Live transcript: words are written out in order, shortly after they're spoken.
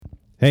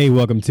Hey,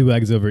 welcome to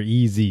Eggs Over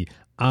Easy.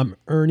 I'm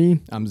Ernie.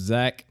 I'm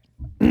Zach.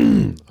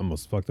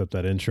 Almost fucked up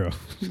that intro.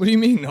 What do you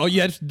mean? All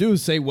you have to do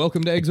is say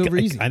welcome to Eggs Over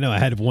Easy. I know I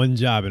had one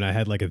job and I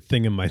had like a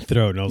thing in my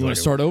throat and I was You like, want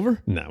to start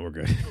over? No, we're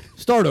good.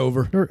 Start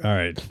over. All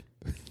right.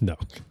 No.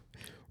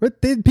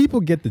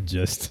 People get the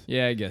gist.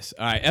 Yeah, I guess.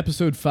 All right,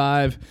 episode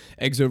 5,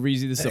 Eggs Over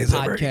Easy. This is Eggs a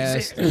Over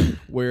podcast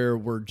where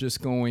we're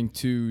just going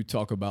to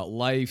talk about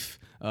life,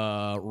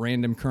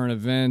 random current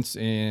events,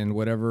 and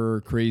whatever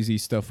crazy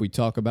stuff we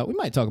talk about. We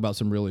might talk about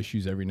some real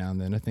issues every now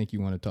and then. I think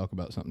you want to talk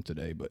about something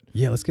today, but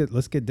Yeah, let's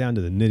get down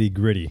to the nitty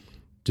gritty.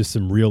 Just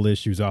some real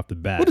issues off the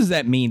bat. what does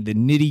that mean, the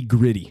nitty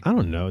gritty? I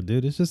don't know,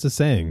 dude. It's just a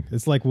saying.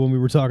 It's like when we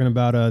were talking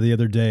about the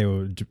other day,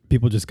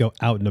 people just go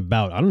out and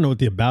about. I don't know what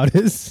the about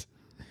is,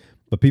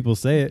 but people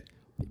say it.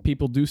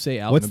 People do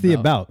say out What's and the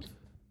about. about?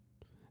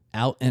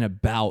 Out and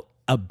about.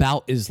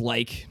 About is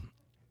like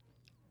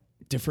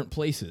different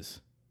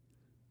places.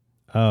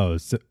 Oh,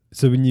 so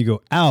when you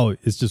go out,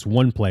 it's just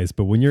one place,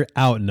 but when you're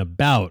out and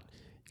about,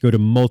 you go to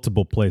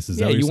multiple places.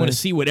 Yeah, you want to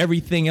see what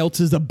everything else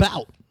is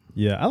about.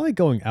 Yeah, I like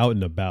going out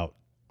and about.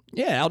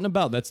 Yeah, out and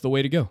about. That's the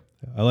way to go.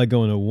 I like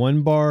going to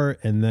one bar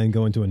and then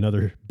going to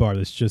another bar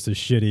that's just as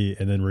shitty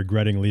and then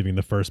regretting leaving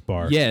the first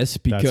bar. Yes,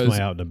 because that's my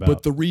out and about.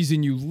 But the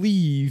reason you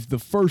leave the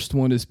first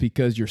one is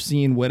because you're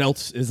seeing what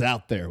else is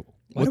out there.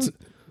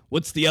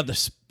 What's the other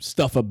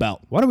stuff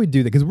about? Why do we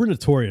do that? Because we're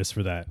notorious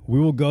for that. We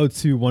will go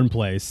to one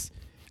place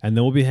and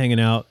then we'll be hanging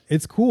out.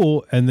 It's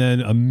cool. And then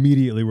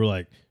immediately we're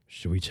like,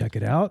 should we check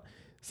it out?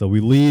 So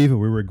we leave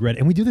and we regret it.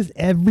 And we do this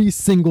every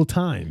single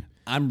time.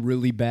 I'm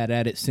really bad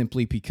at it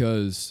simply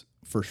because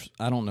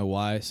I don't know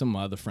why. Some of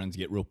my other friends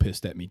get real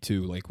pissed at me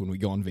too. Like when we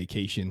go on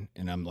vacation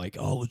and I'm like,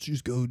 oh, let's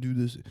just go do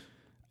this.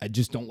 I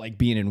just don't like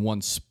being in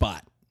one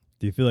spot.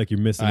 Do you feel like you're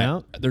missing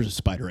out? There's a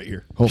spider right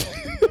here. Hold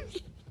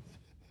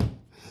on.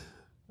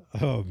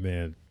 Oh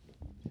man,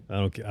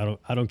 I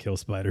don't kill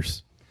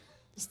spiders.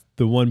 It's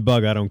the one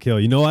bug I don't kill.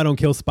 You know I don't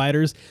kill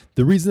spiders?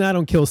 The reason I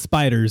don't kill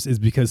spiders is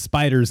because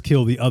spiders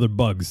kill the other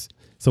bugs.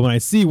 So when I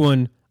see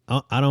one,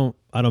 I don't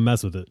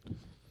mess with it.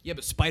 Yeah,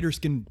 but spiders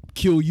can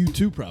kill you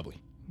too, probably.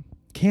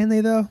 Can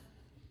they though?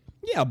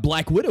 Yeah, a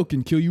black widow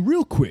can kill you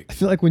real quick. I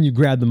feel like when you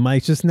grabbed the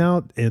mic just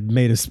now, it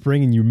made a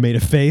spring and you made a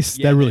face.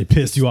 Yeah, that really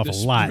pissed you off a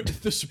lot.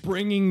 The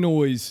springing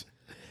noise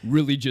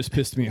really just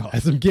pissed me off.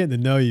 As I'm getting to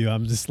know you,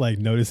 I'm just like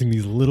noticing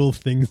these little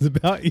things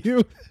about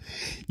you.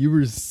 You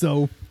were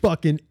so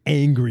fucking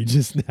angry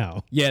just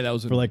now. Yeah, that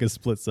was for like a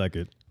split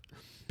second.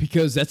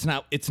 Because it's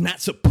not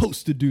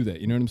supposed to do that.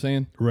 You know what I'm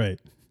saying? Right.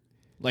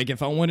 Like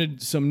if I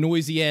wanted some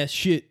noisy ass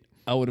shit,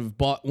 I would have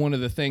bought one of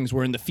the things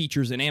where in the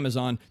features in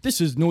Amazon, this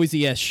is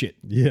noisy ass shit.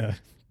 Yeah.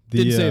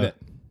 Didn't say that.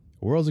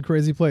 The world's a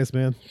crazy place,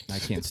 man. I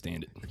can't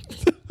stand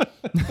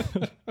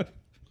it.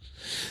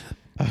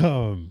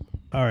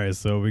 All right,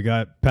 so we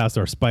got past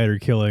our spider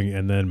killing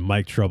and then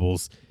mic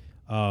troubles.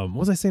 What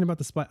was I saying about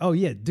the spider? Oh,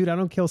 yeah, dude, I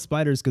don't kill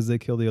spiders because they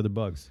kill the other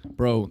bugs.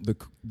 Bro,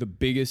 the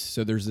biggest,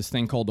 so there's this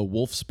thing called a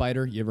wolf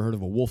spider. You ever heard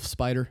of a wolf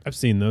spider? I've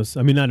seen those.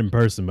 I mean, not in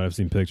person, but I've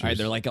seen pictures. All right,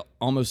 they're like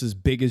almost as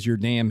big as your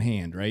damn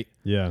hand, right?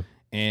 Yeah.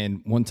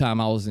 And one time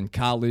I was in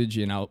college,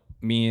 and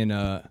me and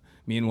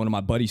one of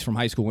my buddies from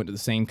high school went to the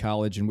same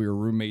college, and we were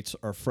roommates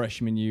our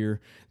freshman year.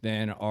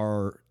 Then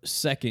our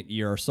second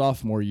year, our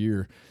sophomore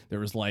year, it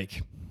was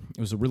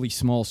a really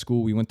small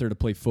school. We went there to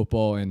play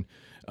football, and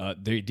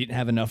they didn't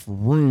have enough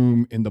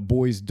room in the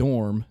boys'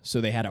 dorm,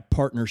 so they had a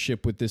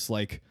partnership with this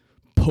like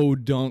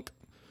podunk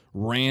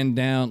ran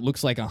down,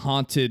 looks like a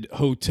haunted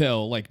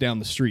hotel like down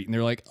the street. And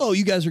they're like, oh,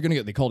 you guys are going to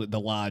go, they called it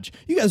the lodge.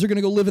 You guys are going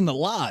to go live in the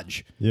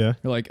lodge. Yeah.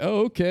 They're like,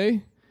 oh,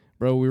 okay.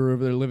 Bro, we were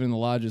over there living in the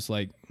lodge. It's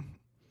like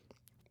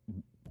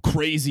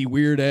crazy,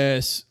 weird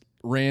ass,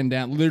 ran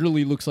down.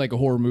 Literally looks like a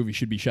horror movie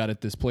should be shot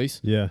at this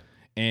place. Yeah.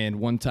 And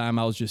one time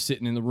I was just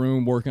sitting in the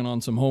room working on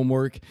some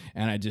homework,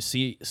 and I just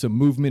see some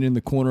movement in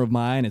the corner of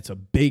my eye, and it's a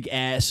big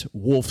ass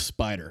wolf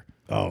spider.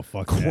 Oh,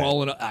 fuck.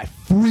 Crawling up. I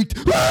freaked.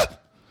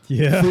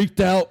 Yeah. Freaked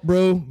out,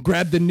 bro.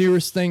 Grabbed the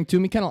nearest thing to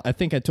me. I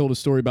think I told a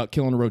story about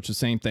killing a roach, the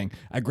same thing.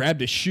 I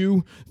grabbed a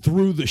shoe,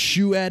 threw the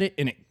shoe at it,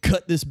 and it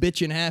cut this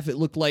bitch in half. It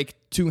looked like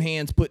two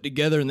hands put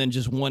together and then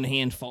just one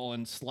hand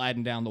falling,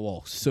 sliding down the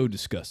wall. So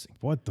disgusting.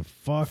 What the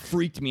fuck?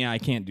 Freaked me out. I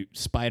can't do.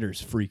 Spiders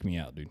freak me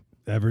out, dude.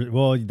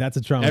 Well, that's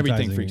a traumatizing.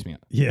 Everything freaks me out.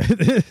 Yeah.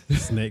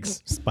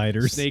 Snakes,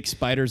 spiders. Snakes,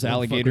 spiders,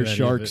 alligators,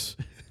 sharks.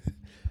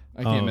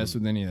 I can't mess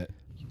with any of that.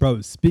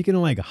 Bro, speaking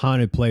of like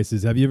haunted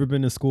places, have you ever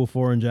been to School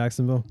 4 in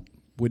Jacksonville?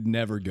 Would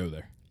never go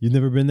there. You've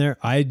never been there?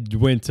 I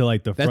went to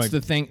like the That's front.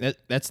 the thing.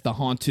 That's the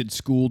haunted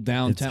school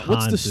downtown. It's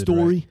What's the haunted,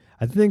 story? right?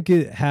 I think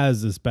it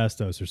has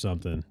asbestos or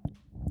something.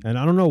 And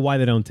I don't know why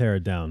they don't tear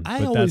it down.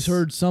 I always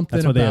heard something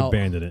that's why about. they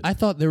abandoned it. I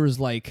thought there was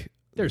like.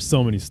 There's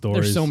so many stories.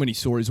 There's so many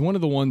stories. One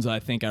of the ones I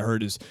think I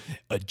heard is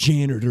a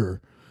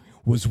janitor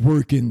was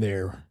working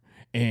there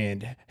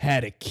and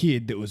had a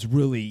kid that was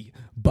really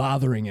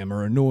bothering him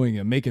or annoying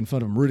him, making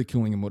fun of him,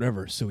 ridiculing him,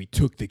 whatever. So he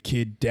took the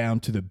kid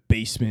down to the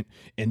basement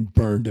and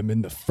burned him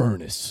in the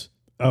furnace.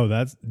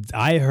 Oh,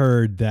 I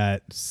heard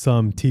that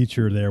some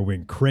teacher there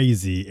went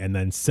crazy and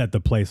then set the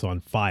place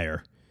on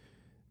fire.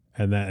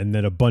 and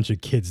then a bunch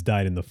of kids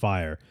died in the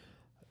fire.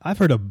 I've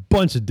heard a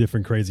bunch of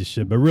different crazy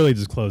shit, but really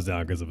just closed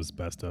down because of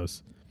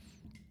asbestos.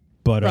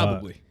 But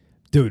Probably.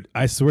 dude,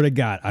 I swear to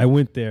God, I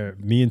went there.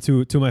 Me and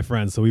two of my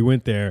friends. So we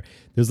went there.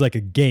 There's like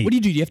a gate. What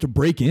do? You have to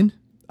break in?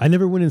 I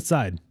never went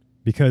inside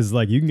because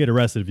like you can get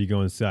arrested if you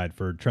go inside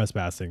for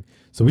trespassing.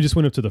 So we just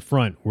went up to the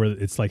front where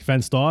it's like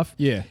fenced off.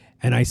 Yeah.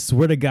 And I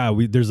swear to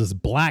God, there's this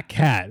black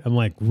cat. I'm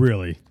like,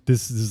 really?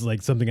 This is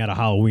like something out of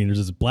Halloween. There's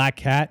this black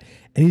cat,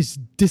 and he just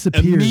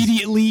disappears.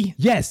 Immediately?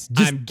 Yes.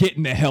 I'm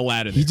getting the hell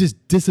out of there. He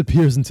just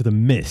disappears into the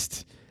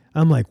mist.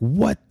 I'm like,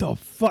 what the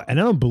fuck? And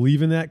I don't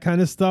believe in that kind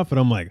of stuff. And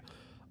I'm like,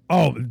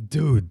 oh,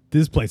 dude,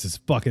 this place is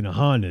fucking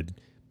haunted.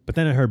 But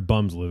then I heard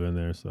bums live in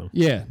there, so.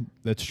 Yeah,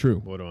 that's true.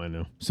 What do I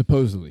know?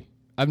 Supposedly.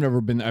 I've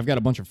never been. I've got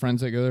a bunch of friends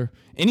that go there.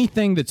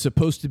 Anything that's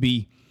supposed to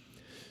be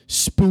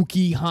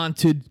spooky,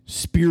 haunted,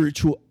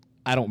 spiritual,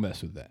 I don't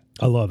mess with that.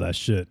 I love that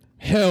shit.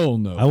 Hell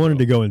no. I wanted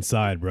to go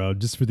inside, bro,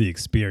 just for the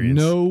experience.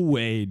 No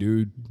way,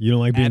 dude. You don't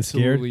like being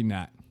scared? Absolutely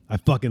not. I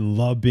fucking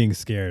love being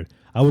scared.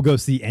 I will go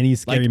see any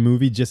scary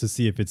movie just to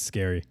see if it's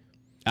scary.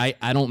 I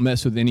don't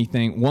mess with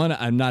anything. One,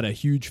 I'm not a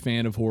huge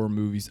fan of horror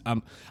movies.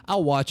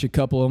 I'll watch a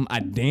couple of them. I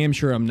damn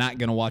sure I'm not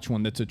going to watch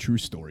one that's a true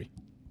story.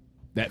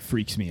 That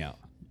freaks me out.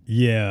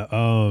 Yeah,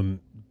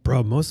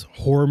 bro, most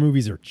horror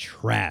movies are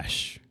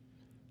trash.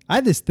 I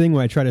had this thing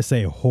where I try to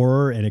say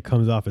horror and it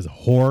comes off as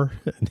whore.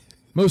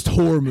 Most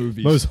horror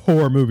movies. Most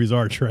horror movies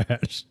are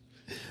trash.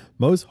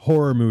 Most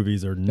horror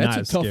movies are not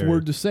That's a tough scary.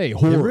 word to say.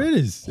 Horror. It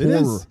is. Horror.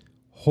 It is.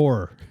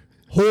 Horror.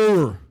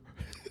 Horror.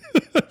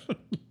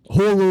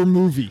 Horror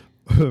movie.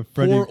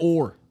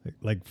 Horror.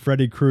 Like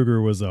Freddy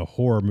Krueger was a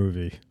horror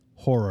movie.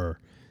 Horror.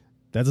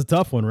 That's a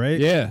tough one, right?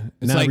 Yeah.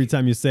 It's Now like, every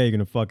time you say it, you're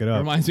going to fuck it up.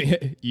 reminds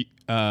me,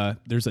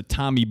 there's a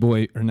Tommy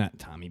Boy, or not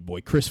Tommy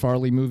Boy, Chris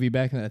Farley movie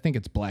back then. I think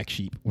it's Black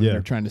Sheep, when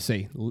they're trying to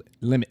say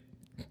limit.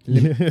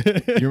 You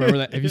remember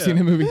that? Have you seen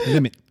that movie?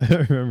 Limit. I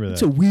remember that.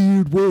 It's a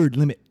weird word,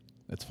 limit.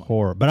 That's fine.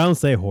 Horror. But I don't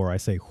say horror. I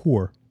say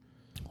whore.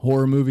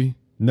 Horror movie?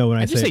 No, when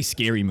I just say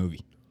scary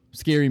movie.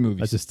 Scary movies.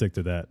 Let's just stick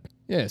to that.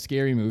 Yeah,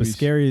 scary But movies.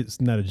 scary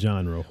is not a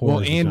genre. Horror Well,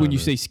 is a and when you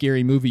genre. say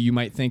scary movie, you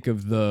might think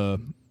of the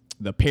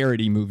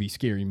parody movie,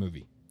 Scary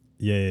Movie,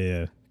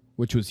 Yeah.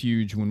 which was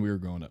huge when we were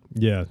growing up.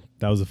 Yeah,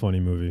 that was a funny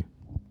movie.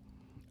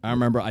 I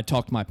remember I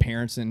talked my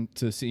parents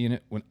into seeing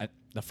it when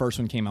the first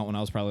one came out when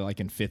I was probably like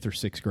in 5th or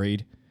 6th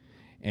grade.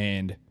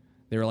 And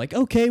they were like,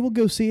 okay, we'll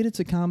go see it. It's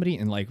a comedy.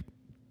 And like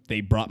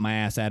they brought my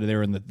ass out of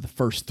there in the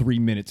first 3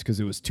 minutes because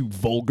it was too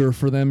vulgar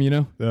for them, you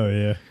know? Oh,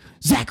 yeah.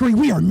 Zachary,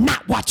 we are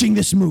not watching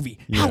this movie.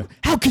 Yeah.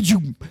 How could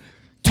you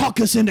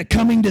talk us into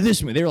coming to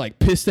this movie? They were like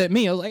pissed at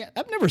me. I was like,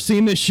 I've never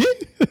seen this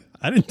shit.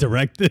 I didn't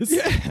direct this.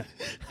 Yeah.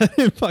 I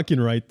didn't fucking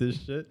write this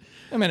shit.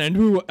 I mean, I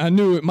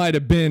knew it might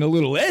have been a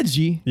little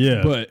edgy.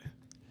 Yeah. But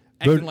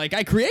acting like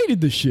I created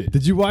the shit.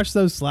 Did you watch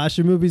those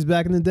slasher movies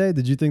back in the day?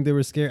 Did you think they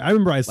were scary? I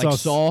remember I saw Like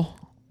Saw?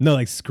 No,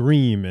 like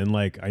Scream and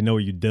like I Know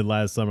What You Did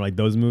Last Summer, like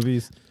those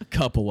movies. A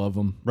couple of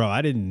them. Bro,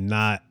 I did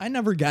not. I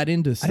never got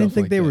into stuff I didn't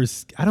think like they that. were.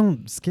 I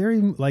don't scary.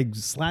 Like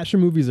slasher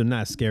movies are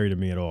not scary to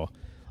me at all.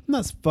 I'm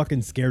not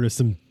fucking scared of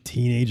some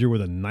teenager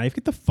with a knife.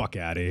 Get the fuck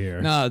out of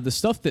here. Nah, the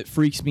stuff that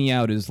freaks me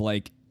out is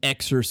like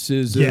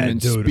exorcism Yeah, and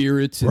dude.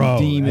 spirits Bro, and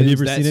demons. have you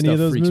ever That seen any of stuff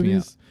those freaks me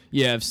movies? out.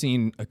 Yeah, I've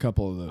seen a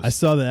couple of those. I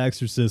saw The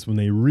Exorcist when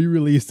they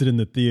re-released it in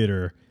the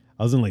theater.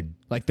 I was in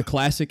like the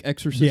classic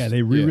Exorcist. yeah,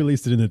 they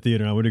re-released it in the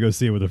theater. And I went to go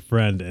see it with a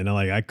friend, and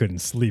I couldn't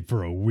sleep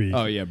for a week.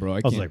 Oh yeah, bro.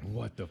 I was like,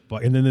 what the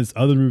fuck? And then this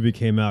other movie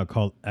came out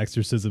called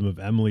Exorcism of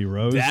Emily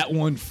Rose. that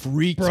one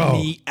freaked Bro,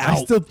 me out.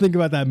 I still think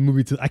about that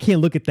movie too. I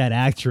can't look at that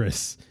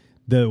actress.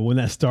 When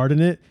that starred in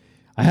it,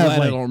 I have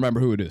I don't remember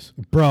who it is.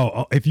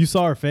 bro. If you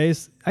saw her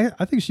face,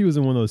 I think she was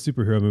in one of those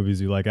superhero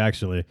movies you like.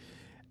 Actually,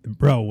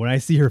 bro, when I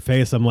see her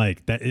face, I'm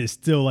like, that is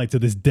still like to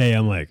this day.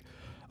 I'm like,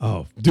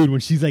 oh, dude, when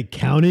she's like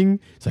counting,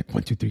 it's like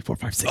 1, 2, 3, 4,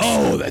 5, 6.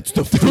 Oh, that's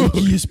the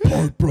freakiest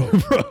part, bro.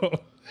 bro.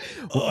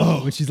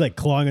 Oh, when she's like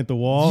clawing at the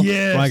wall.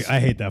 Yes. Bro, I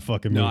hate that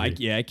fucking movie.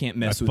 No, I can't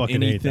mess I with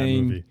fucking hate that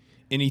movie.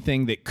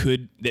 anything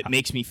that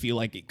makes me feel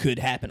like it could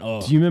happen.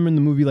 Oh, Do you remember in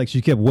the movie, like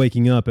she kept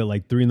waking up at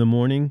like 3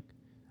 a.m?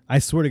 I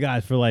swear to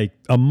God, for like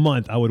a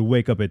month, I would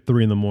wake up at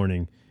 3 a.m.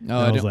 no,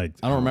 I I was don't, like,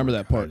 I don't remember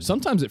that part.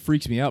 Sometimes it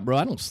freaks me out, bro.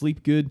 I don't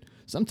sleep good.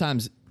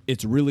 Sometimes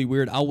it's really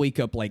weird. I'll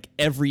wake up like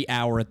every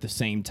hour at the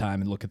same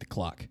time and look at the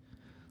clock.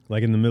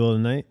 like in the middle of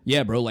the night.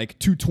 Yeah, bro, like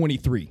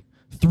 2:23,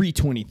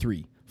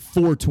 3:23,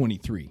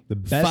 4:23, The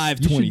best-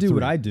 5:23. you should do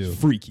what I do.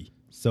 Freaky.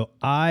 So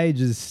I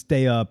just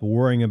stay up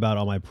worrying about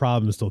all my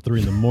problems till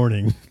 3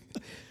 a.m.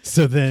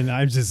 So then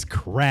I just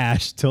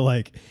crash till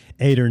like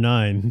 8 or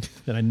 9,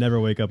 and I never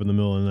wake up in the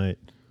middle of the night.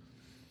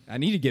 I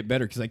need to get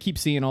better because I keep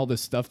seeing all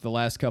this stuff the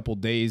last couple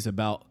days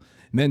about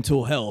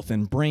mental health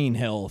and brain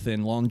health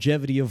and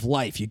longevity of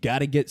life. You got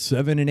to get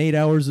 7 and 8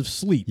 hours of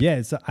sleep. Yeah,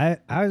 it's, I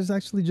was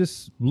actually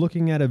just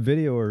looking at a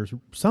video or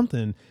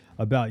something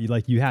about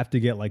you have to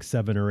get like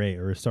 7 or 8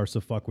 or it starts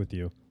to fuck with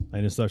you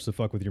and it starts to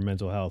fuck with your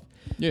mental health.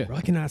 Yeah. Bro,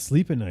 I cannot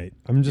sleep at night.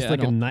 I'm just Yeah, like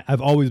I a don't- night.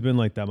 I've always been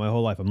like that my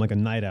whole life. I'm like a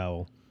night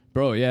owl.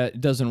 Bro, yeah, it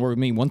doesn't work with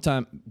me. One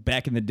time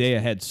back in the day, I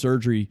had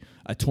surgery.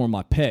 I tore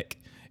my pec,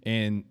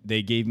 and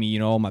they gave me,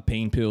 all my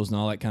pain pills and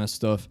all that kind of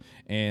stuff.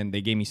 And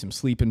they gave me some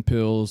sleeping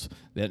pills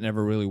that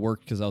never really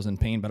worked because I was in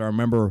pain. But I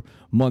remember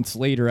months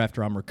later,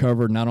 after I'm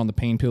recovered, not on the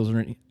pain pills or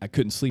anything, I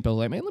couldn't sleep. I was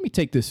like, man, let me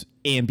take this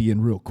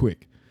Ambien real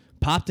quick.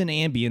 Popped an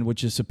Ambien,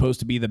 which is supposed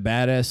to be the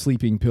badass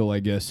sleeping pill,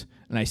 I guess.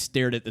 And I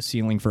stared at the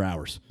ceiling for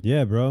hours.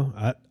 Yeah, bro.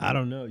 I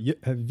don't know.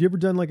 Have you ever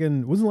done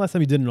when's the last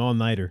time you did an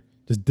all-nighter?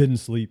 Just didn't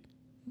sleep?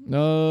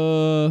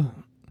 I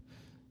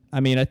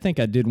mean, I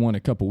think I did one a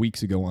couple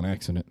weeks ago on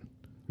accident.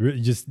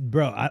 Just,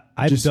 bro,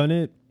 I've done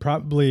it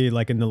probably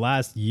in the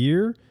last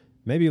year,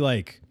 maybe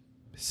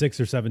 6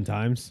 or 7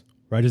 times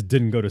where I just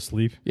didn't go to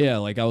sleep. Yeah,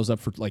 I was up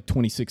for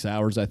 26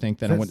 hours, I think.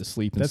 Then I went to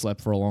sleep and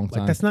slept for a long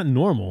time. That's not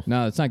normal.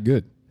 No, it's not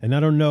good. And I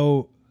don't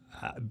know.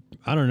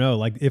 I don't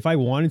know. If I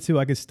wanted to,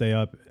 I could stay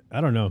up. I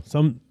don't know.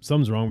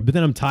 Something's wrong. But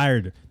then I'm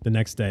tired the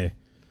next day.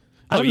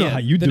 I don't know how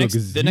you do it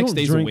because the next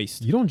day's a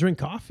waste. You don't drink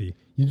coffee.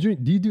 Do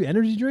you do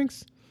energy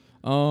drinks?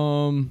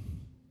 Nah.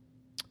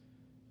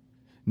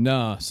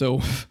 So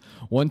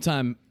one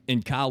time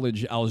in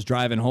college, I was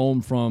driving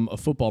home from a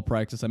football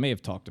practice. I may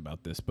have talked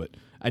about this, but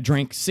I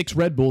drank 6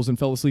 Red Bulls and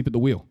fell asleep at the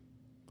wheel.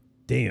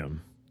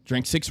 Damn.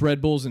 Drank 6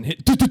 Red Bulls and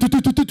hit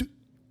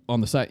on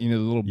the side, the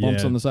little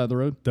bumps on the side of the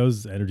road.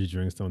 Those energy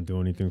drinks don't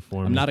do anything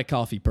for me. I'm not a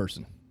coffee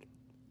person.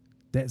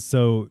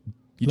 You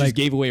just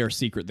gave away our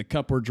secret. The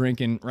cup we're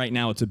drinking right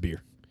now, it's a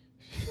beer.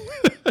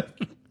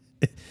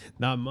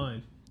 Not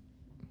mine.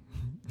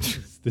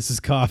 This is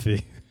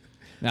coffee.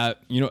 Now,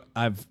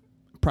 I've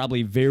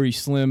probably very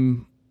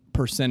slim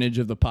percentage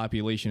of the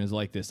population is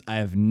like this. I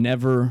have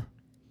never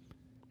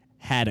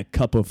had a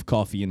cup of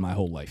coffee in my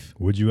whole life.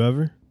 Would you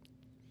ever?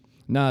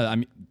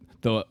 No,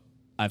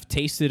 I've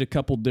tasted a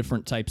couple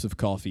different types of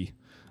coffee,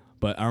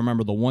 but I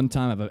remember the one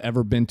time I've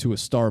ever been to a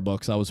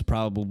Starbucks, I was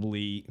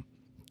probably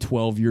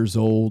 12 years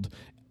old.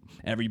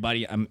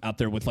 I'm out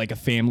there with a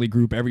family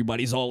group.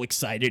 Everybody's all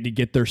excited to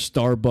get their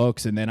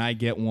Starbucks, and then I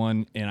get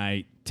one, and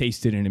I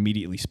taste it and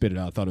immediately spit it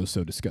out. I thought it was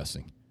so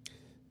disgusting.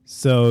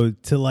 So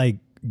to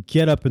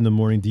get up in the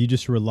morning, do you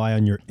just rely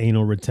on your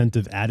anal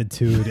retentive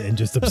attitude and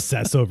just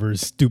obsess over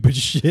stupid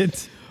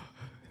shit?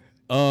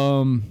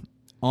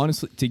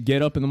 Honestly, to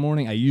get up in the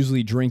morning, I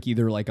usually drink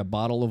either a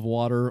bottle of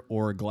water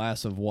or a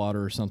glass of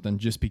water or something,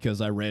 just because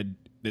I read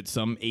that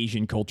some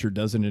Asian culture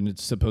does it, and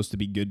it's supposed to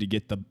be good to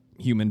get the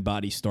human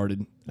body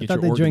started, get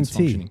your organs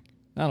functioning.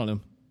 I don't know.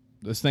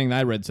 This thing that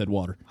I read said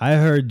water. I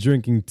heard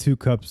drinking 2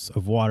 cups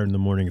of water in the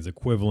morning is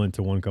equivalent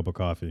to 1 cup of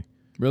coffee.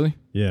 Really?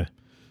 Yeah.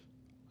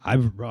 I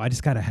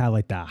just gotta have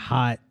that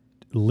hot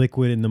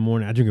liquid in the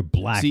morning. I drink it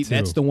black. See, too.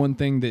 That's the one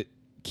thing that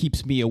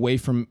keeps me away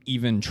from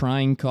even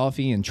trying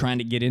coffee and trying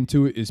to get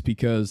into it, is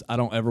because I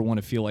don't ever want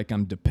to feel like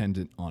I'm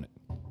dependent on it.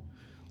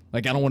 I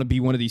don't want to be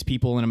one of these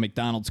people in a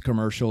McDonald's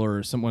commercial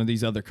or one of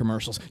these other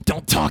commercials.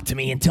 Don't talk to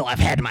me until I've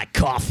had my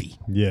coffee.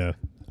 Yeah.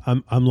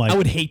 I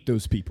would hate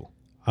those people.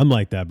 I'm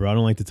like that, bro. I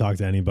don't like to talk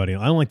to anybody.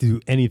 I don't like to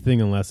do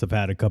anything unless I've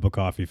had a cup of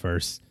coffee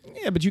first.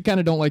 Yeah, but you kind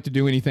of don't like to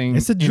do anything.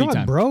 It's a drug,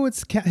 anytime. bro.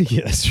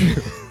 Yeah, that's true.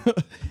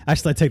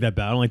 Actually, I take that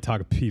back. I don't like to talk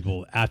to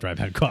people after I've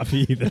had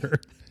coffee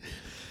either.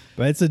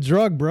 But it's a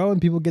drug, bro,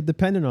 and people get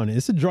dependent on it.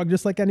 It's a drug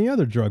just like any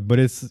other drug, but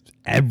it's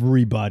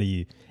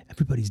everybody's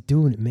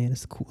doing it, man.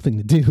 It's a cool thing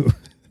to do.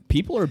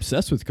 People are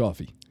obsessed with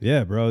coffee.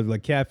 Yeah, bro.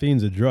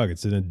 Caffeine's a drug.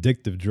 It's an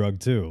addictive drug,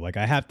 too.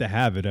 I have to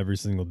have it every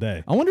single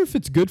day. I wonder if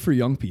it's good for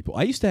young people.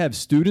 I used to have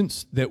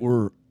students that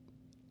were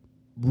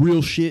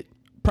real shit,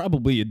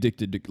 probably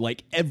addicted to,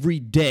 every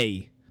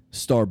day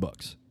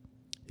Starbucks.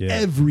 Yeah.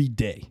 Every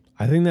day.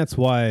 I think that's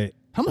why.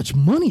 How much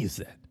money is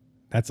that?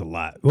 That's a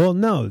lot. Well,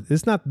 no,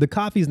 it's not. The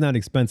coffee's not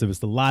expensive. It's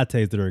the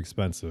lattes that are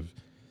expensive.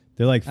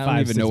 They're $5, $6. I don't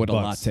even know what a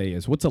latte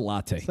is. What's a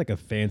latte? It's a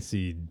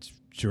fancy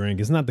drink.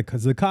 It's not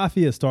because the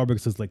coffee at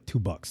Starbucks is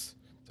 $2,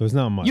 so it's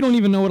not much. You don't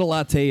even know what a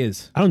latte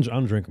is. I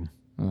don't drink them.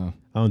 Oh.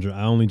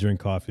 I only drink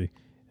coffee,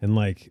 and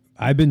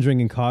I've been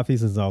drinking coffee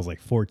since I was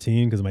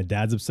 14 because my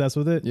dad's obsessed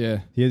with it. Yeah,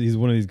 he's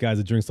one of these guys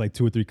that drinks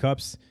 2 or 3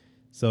 cups.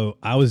 So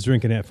I was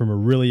drinking it from a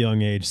really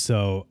young age.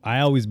 So I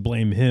always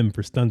blame him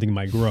for stunting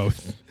my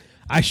growth.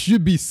 I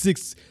should be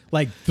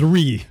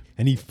 6'3",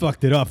 and he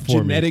fucked it up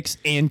for me. Genetics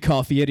and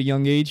coffee at a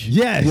young age.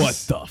 Yes. What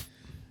the?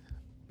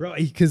 Bro,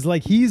 because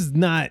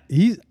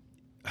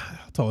how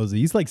tall is he?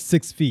 He's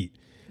 6 feet.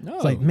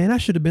 No. It's man, I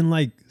should have been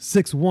 6'1",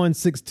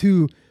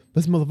 6'2".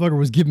 This motherfucker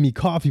was giving me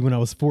coffee when I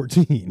was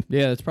 14.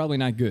 Yeah, that's probably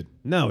not good.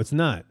 No, it's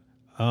not.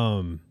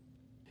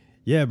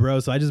 Yeah,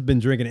 bro. So I just been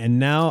drinking it, and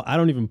now I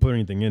don't even put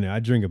anything in it.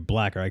 I drink it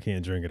black, or I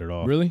can't drink it at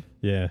all. Really?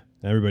 Yeah.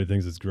 Everybody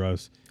thinks it's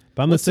gross.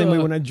 But I'm the same way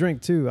when I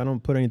drink too. I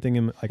don't put anything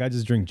in. I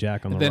just drink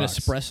Jack on the rocks.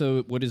 Then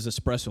espresso. What is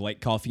espresso?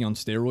 Like coffee on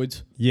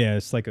steroids? Yeah,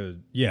 it's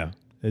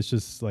it's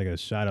just like a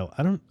shot of.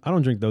 I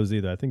don't drink those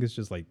either. I think it's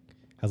just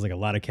has a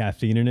lot of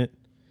caffeine in it,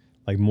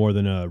 more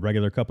than a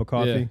regular cup of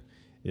coffee.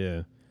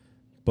 Yeah.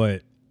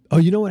 But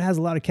you know what has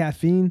a lot of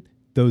caffeine?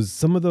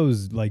 Some of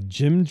those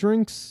gym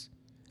drinks.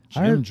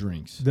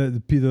 Drinks.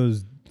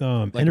 Those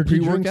energy drinks.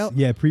 pre-workout?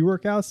 Yeah,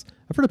 pre-workouts.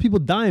 I've heard of people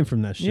dying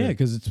from that shit. Yeah,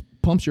 because it's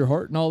pumps your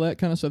heart and all that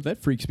kind of stuff.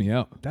 That freaks me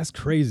out. That's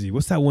crazy.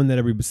 What's that one that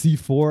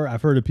C4?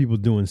 I've heard of people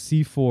doing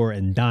C4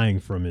 and dying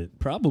from it.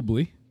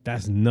 Probably.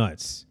 That's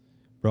nuts.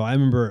 Bro, I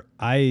remember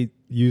I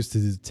used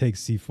to take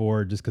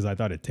C4 just because I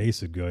thought it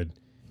tasted good.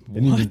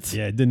 It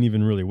didn't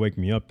even really wake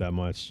me up that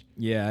much.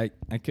 Yeah,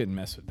 I couldn't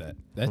mess with that.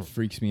 That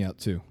freaks me out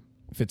too.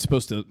 If it's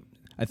supposed to,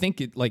 I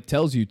think it like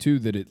tells you too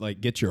that it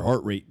like gets your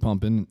heart rate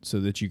pumping so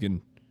that you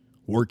can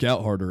work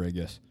out harder, I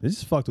guess. It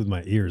just fucked with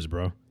my ears,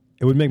 bro.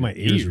 It would make my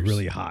ears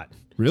really hot.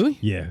 Really?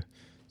 Yeah.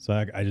 So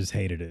I just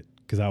hated it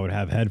because I would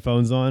have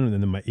headphones on and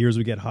then my ears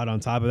would get hot on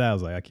top of that. I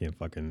was like,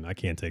 I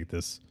can't take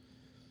this.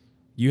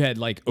 You had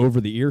like over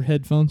the ear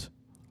headphones?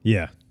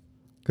 Yeah.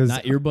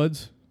 Not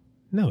earbuds?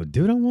 No,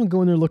 dude, I don't want to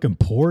go in there looking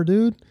poor,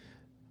 dude.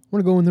 I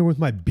want to go in there with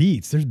my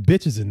Beats. There's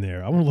bitches in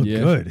there. I want to look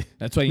good.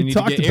 That's why you need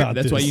to get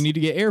That's why you need to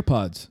get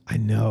AirPods. I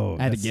know.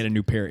 I had to get a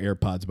new pair of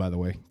AirPods, by the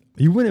way.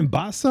 You went and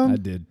bought some? I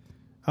did.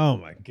 Oh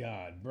my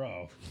God,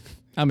 bro.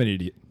 I'm an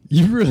idiot.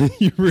 You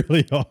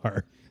really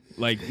are.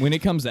 Like when it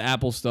comes to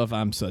Apple stuff,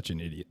 I'm such an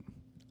idiot.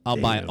 I'll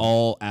buy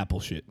all Apple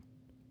shit.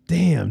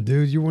 Damn,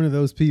 dude, you're one of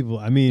those people.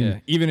 I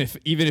mean, even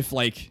if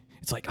like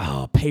it's like,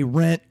 oh, pay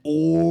rent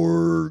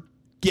or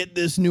get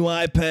this new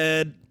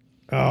iPad.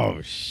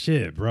 Oh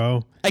shit,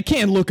 bro. I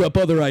can look up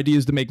other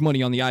ideas to make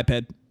money on the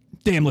iPad.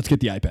 Damn, let's get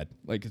the iPad.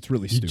 Like it's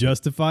really stupid. You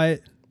justify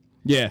it?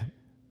 Yeah.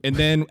 And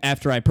then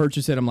after I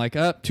purchase it, I'm like,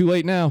 too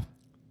late now.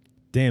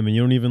 Damn, and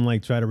you don't even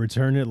like try to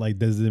return it? Like,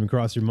 does it even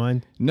cross your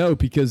mind? No,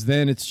 because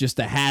then it's just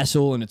a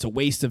hassle and it's a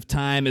waste of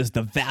time. Is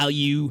the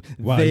value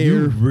there?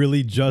 You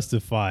really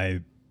justify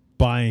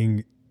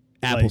buying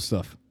Apple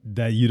stuff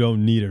that you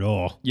don't need at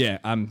all. Yeah,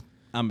 I'm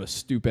a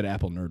stupid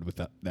Apple nerd with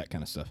that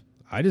kind of stuff.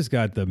 I just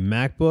got the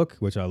MacBook,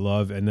 which I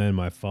love, and then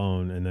my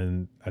phone, and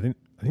then I think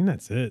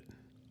that's it.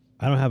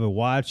 I don't have a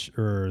watch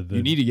or the.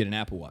 You need to get an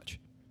Apple Watch,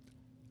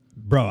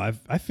 bro.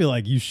 I feel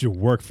like you should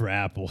work for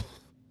Apple.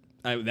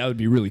 That would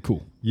be really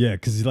cool. Yeah,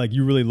 because like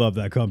you really love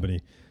that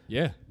company.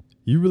 Yeah,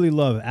 you really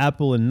love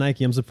Apple and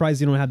Nike. I'm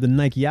surprised you don't have the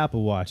Nike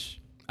Apple Watch.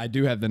 I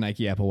do have the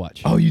Nike Apple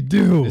Watch. Oh, you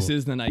do? This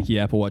is the Nike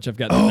Apple Watch. I've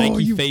got the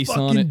Nike face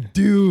on it.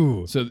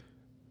 Do so?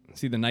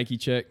 See the Nike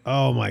check?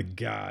 Oh my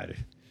God!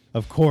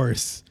 Of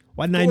course.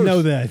 Why didn't I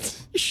know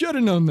that? You should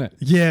have known that.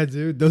 Yeah,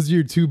 dude. Those are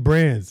your two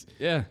brands.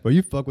 Yeah. Well,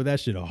 you fuck with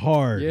that shit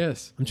hard.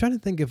 Yes. I'm trying to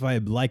think if I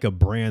like a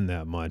brand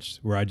that much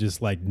where I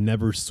just like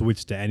never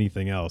switch to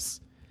anything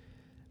else.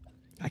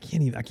 I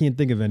can't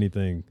think of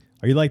anything.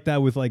 Are you like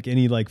that with like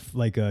any like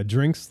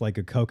drinks, like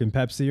a Coke and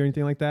Pepsi or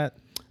anything like that?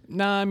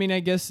 Nah, I mean,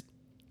 I guess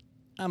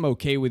I'm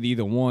okay with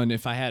either one.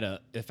 If I had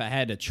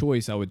a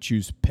choice, I would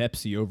choose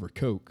Pepsi over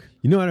Coke.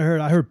 You know what I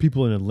heard? I heard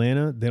people in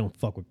Atlanta, they don't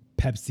fuck with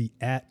Pepsi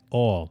at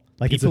all.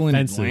 Like people it's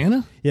offensive. in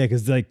Atlanta? Yeah,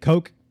 because like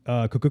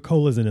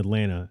Coca-Cola's in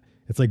Atlanta.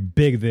 It's like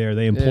big there.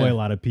 They employ a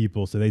lot of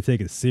people, so they take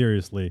it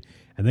seriously,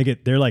 and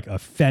they're like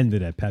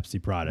offended at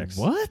Pepsi products.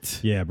 What?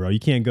 Yeah, bro. You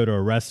can't go to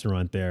a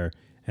restaurant there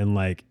and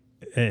like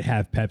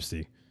have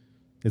Pepsi.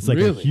 It's like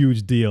really? A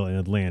huge deal in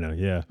Atlanta.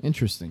 Yeah.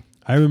 Interesting.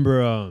 I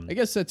remember. I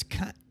guess that's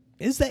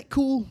is that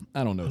cool?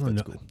 I don't know if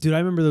that's cool. Dude, I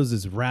remember there was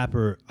this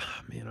rapper.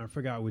 Oh, man, I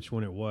forgot which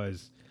one it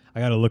was.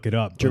 I got to look it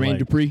up.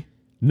 Jermaine Dupri?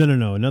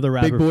 No. Another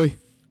rapper. Big Boy?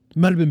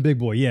 Might have been Big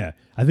Boy, yeah.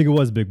 I think it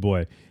was Big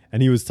Boy.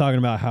 And he was talking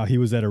about how he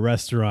was at a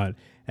restaurant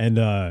and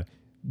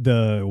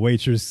the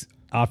waitress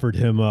offered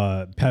him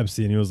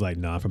Pepsi and he was like,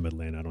 nah, I'm from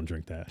Atlanta. I don't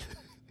drink that.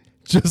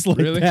 Just like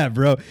that,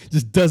 bro.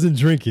 Just doesn't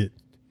drink it.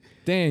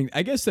 Dang,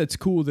 I guess that's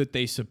cool that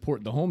they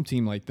support the home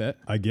team like that.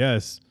 I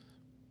guess.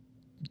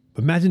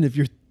 Imagine if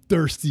you're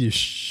thirsty as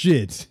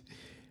shit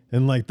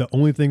and like the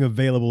only thing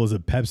available is a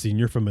Pepsi and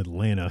you're from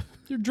Atlanta.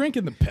 You're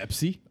drinking the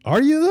Pepsi. Are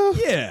you though?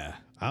 Yeah.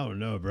 I don't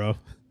know, bro.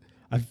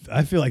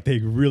 I feel like they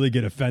really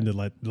get offended.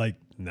 Like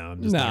no,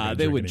 I'm just not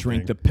they would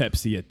drink the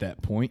Pepsi at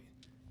that point.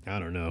 I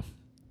don't know.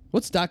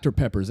 What's Dr.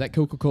 Pepper? Is that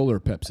Coca-Cola or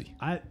Pepsi?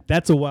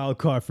 That's a wild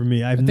card for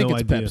me. I have no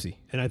idea. Pepsi.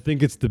 And I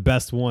think it's the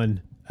best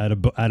one out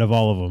of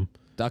all of them.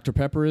 Dr.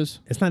 Pepper is?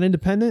 It's not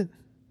independent?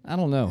 I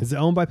don't know. Is it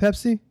owned by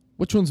Pepsi?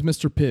 Which one's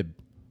Mr. Pibb?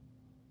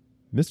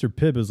 Mr.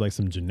 Pibb is like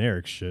some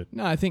generic shit.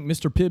 No, I think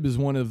Mr. Pibb is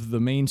one of the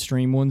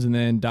mainstream ones, and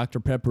then Dr.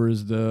 Pepper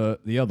is the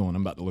other one.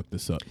 I'm about to look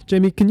this up.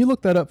 Jamie, can you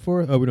look that up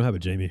for us? Oh, we don't have a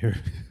Jamie here.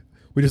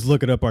 We just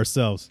look it up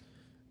ourselves.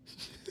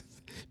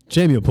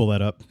 Jamie will pull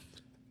that up.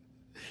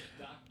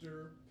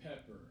 Dr.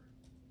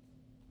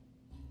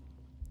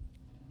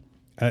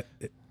 Pepper.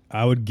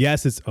 I would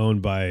guess it's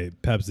owned by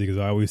Pepsi because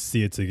I always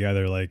see it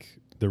together, like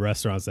the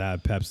restaurants that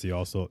have Pepsi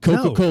also.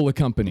 Coca-Cola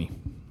Company.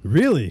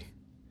 Really?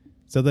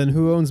 So then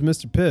who owns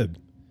Mr. Pibb?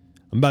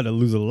 I'm about to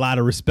lose a lot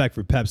of respect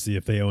for Pepsi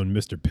if they own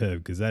Mr. Pibb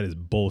because that is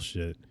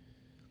bullshit.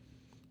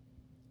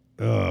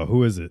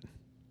 Who is it?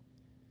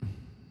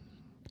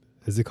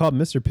 Is it called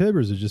Mr. Pibb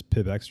or is it just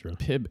Pibb Extra?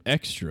 Pibb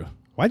Extra.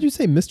 Why'd you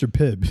say Mr.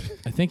 Pibb?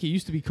 I think it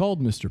used to be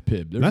called Mr.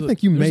 Pibb. I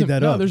think you made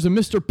that up. No, there's a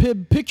Mr.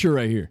 Pibb picture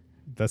right here.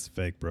 That's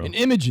fake, bro. And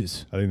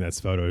images. I think that's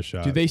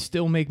Photoshop. Do they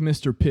still make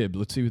Mr. Pibb?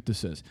 Let's see what this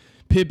says.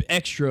 Pibb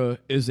Extra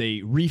is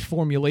a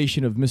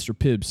reformulation of Mr.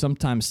 Pibb,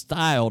 sometimes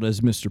styled as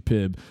Mr.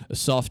 Pibb, a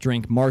soft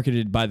drink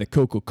marketed by the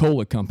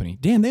Coca-Cola Company.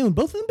 Damn, they own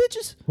both of them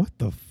bitches? What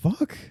the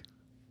fuck?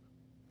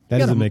 That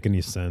doesn't make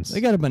any sense. They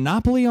got a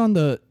monopoly on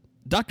the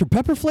Dr.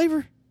 Pepper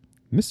flavor?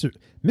 Mr.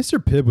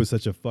 Pibb was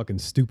such a fucking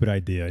stupid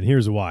idea, and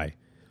here's why.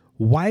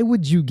 Why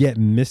would you get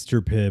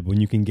Mr. Pibb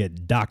when you can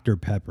get Dr.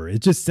 Pepper?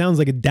 It just sounds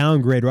like a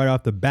downgrade right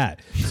off the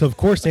bat. So, of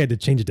course, they had to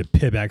change it to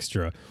Pibb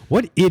Extra.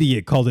 What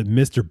idiot called it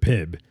Mr.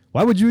 Pibb?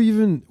 Why would you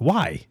even...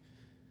 Why?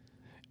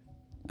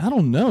 I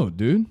don't know,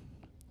 dude.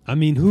 I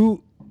mean,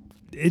 who...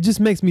 It just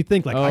makes me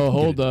think, like,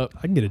 hold up.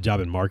 I can get a job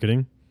in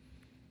marketing.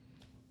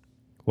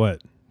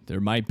 What? There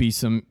might be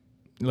some...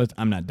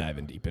 I'm not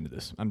diving deep into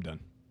this. I'm done.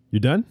 You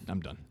done?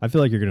 I'm done. I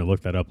feel like you're going to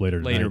look that up later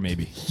tonight. Later,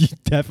 maybe. You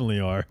definitely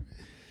are.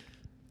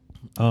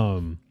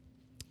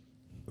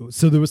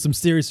 So there was some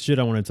serious shit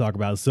I want to talk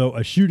about. So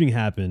a shooting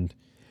happened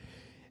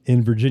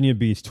in Virginia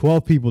Beach.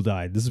 12 people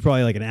died. This is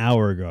probably like an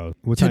hour ago.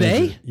 What time is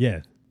Today? it?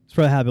 Yeah. It's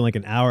probably happened like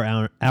an hour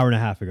and a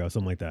half ago,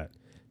 something like that.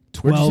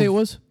 Where'd you say it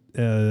was?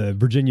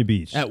 Virginia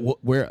Beach. At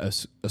where?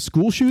 A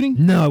school shooting?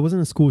 No, it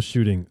wasn't a school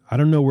shooting. I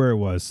don't know where it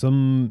was.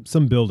 Some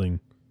building.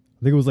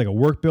 I think it was like a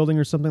work building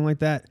or something like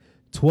that.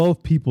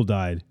 12 people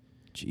died.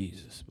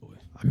 Jesus, boy.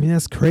 I mean,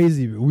 that's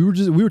crazy. We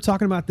were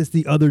talking about this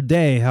the other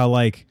day, how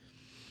like,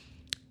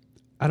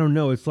 I don't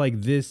know, it's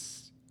like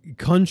this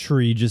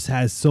country just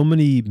has so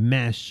many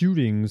mass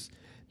shootings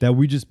that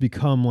we just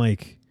become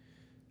like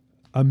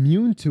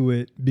immune to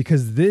it,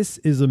 because this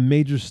is a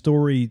major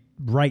story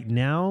right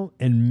now,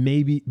 and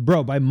maybe,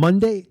 bro, by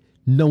Monday,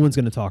 no one's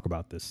going to talk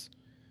about this.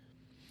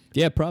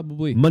 Yeah,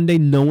 probably. Monday,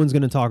 no one's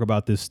going to talk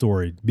about this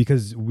story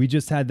because we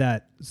just had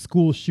that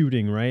school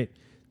shooting, right?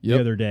 Yep.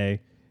 The other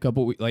day.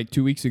 Like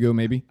 2 weeks ago,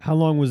 maybe. How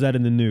long was that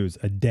in the news?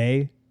 A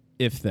day?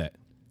 If that.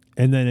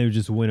 And then it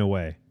just went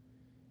away.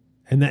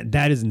 And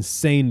that is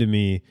insane to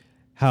me,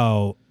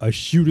 how a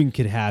shooting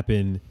could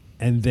happen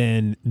and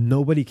then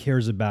nobody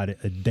cares about it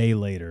a day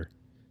later.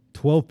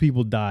 12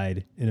 people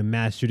died in a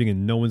mass shooting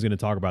and no one's going to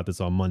talk about this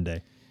on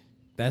Monday.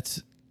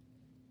 That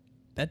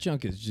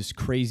junk is just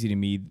crazy to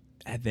me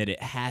that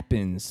it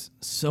happens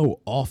so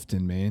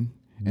often, man.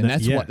 And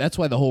that's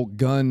why the whole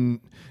gun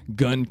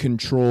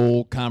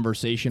control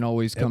conversation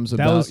always comes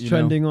about. That was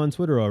trending on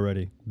Twitter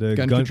already. The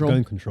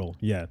gun control.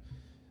 Yeah.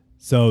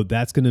 So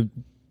that's going to,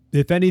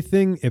 if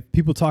anything, if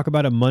people talk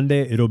about it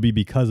Monday, it'll be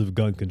because of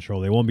gun control.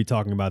 They won't be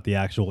talking about the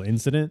actual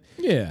incident.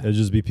 Yeah. There'll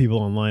just be people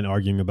online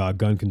arguing about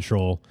gun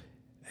control.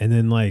 And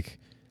then, like,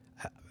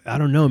 I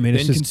don't know, man.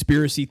 Then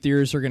conspiracy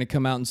theorists are going to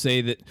come out and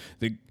say that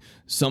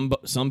some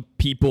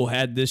people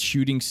had this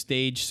shooting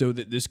staged so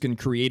that this can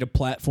create a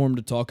platform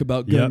to talk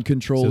about gun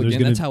control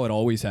again. That's how it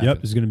always happens. Yep,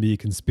 there's going to be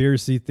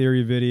conspiracy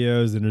theory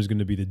videos, and there's going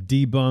to be the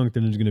debunked,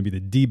 and there's going to be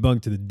the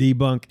debunk to the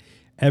debunk.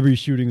 Every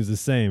shooting is the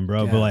same,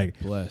 bro. God but like,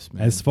 bless,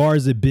 man. As far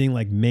as it being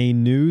like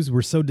main news,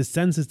 we're so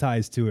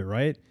desensitized to it,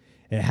 right?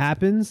 It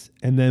happens,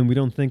 and then we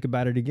don't think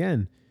about it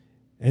again.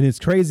 And it's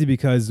crazy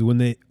because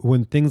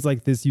when things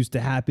like this used to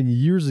happen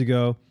years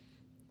ago,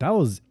 that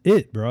was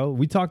it, bro.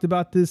 We talked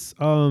about this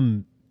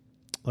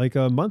like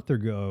a month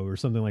ago or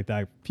something like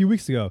that, a few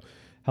weeks ago,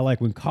 how like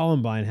when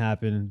Columbine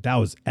happened, that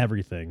was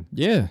everything.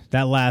 Yeah.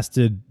 That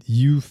lasted,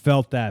 you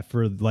felt that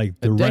for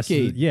like the rest of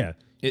the, yeah.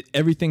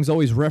 Everything's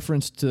always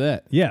referenced to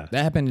that. Yeah.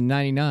 That happened in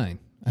 99.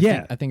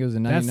 I think it was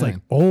in 99. That's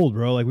like old,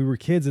 bro. Like we were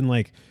kids and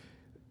like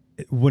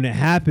when it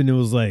happened, it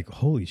was like,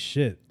 holy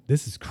shit,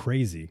 this is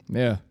crazy.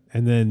 Yeah.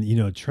 And then,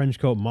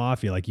 Trenchcoat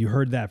Mafia, like you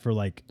heard that for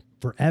like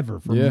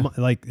forever.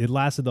 Like it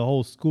lasted the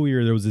whole school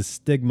year. There was this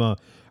stigma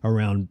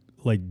around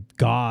like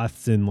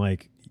goths and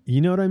like,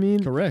 you know what I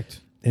mean?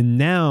 Correct. And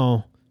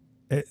now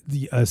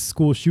a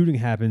school shooting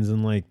happens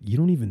and like you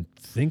don't even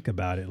think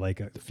about it like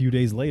a few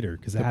days later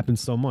because it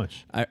happens so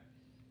much. I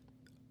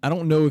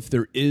don't know if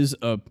there is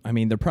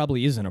there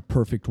probably isn't a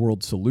perfect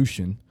world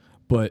solution,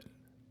 but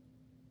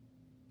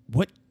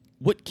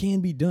what can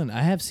be done?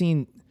 I have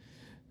seen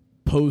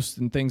posts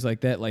and things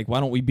like that, like,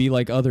 why don't we be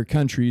like other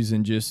countries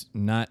and just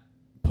not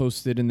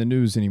post it in the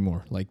news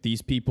anymore? Like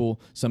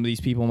some of these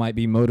people might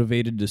be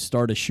motivated to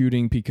start a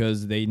shooting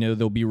because they know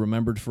they'll be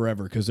remembered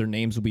forever because their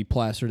names will be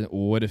plastered.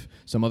 What if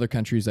some other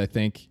countries, I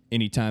think,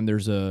 anytime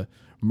there's a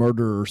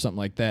murder or something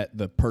like that,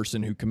 the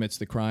person who commits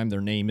the crime,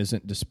 their name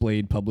isn't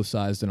displayed,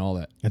 publicized, and all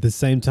that. At the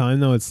same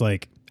time, though, it's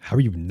like, how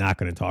are you not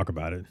going to talk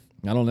about it?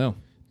 I don't know.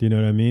 Do you know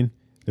what I mean?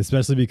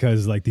 Especially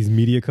because like these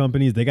media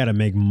companies, they got to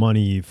make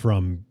money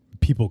from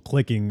people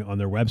clicking on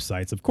their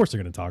websites. Of course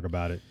they're going to talk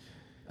about it.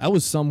 I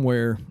was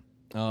somewhere,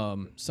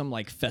 some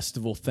like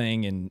festival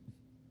thing in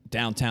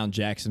downtown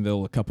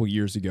Jacksonville a couple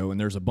years ago, and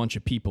there's a bunch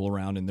of people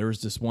around, and there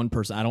was this one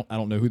person, I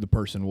don't know who the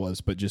person was,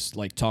 but just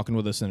like talking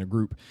with us in a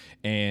group,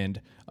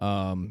 and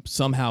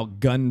somehow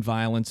gun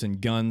violence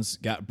and guns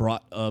got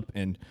brought up,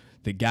 and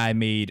the guy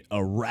made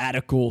a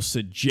radical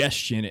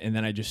suggestion, and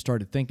then I just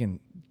started thinking,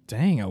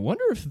 dang, I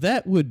wonder if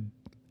that would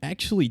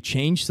actually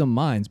change some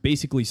minds.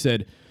 Basically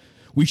said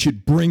we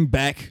should bring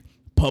back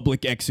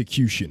public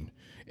execution.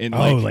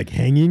 And like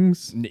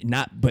hangings?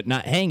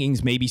 Not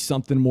hangings, maybe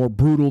something more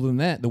brutal than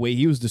that. The way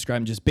he was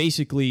describing, just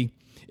basically,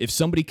 if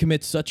somebody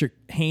commits such a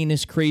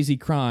heinous, crazy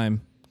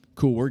crime,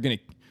 cool, we're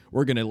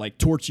gonna like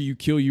torture you,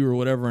 kill you, or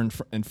whatever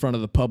in front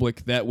of the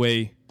public. That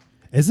way,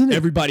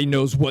 everybody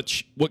knows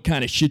what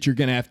kind of shit you're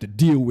gonna have to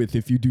deal with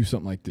if you do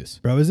something like this.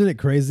 Bro, isn't it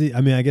crazy?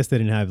 I mean, I guess they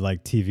didn't have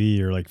like TV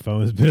or like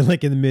phones, but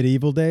like in the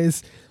medieval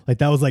days, like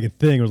that was like a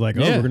thing. It was like,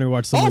 we're gonna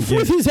watch someone off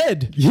with his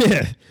head.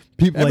 Yeah,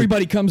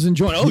 everybody comes and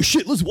join. Oh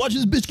shit, let's watch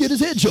this bitch get his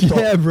head chopped off.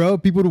 Yeah, bro.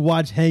 People would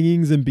watch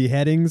hangings and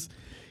beheadings.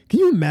 Can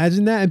you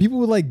imagine that? And people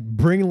would like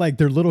bring like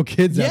their little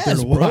kids out there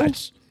to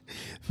watch.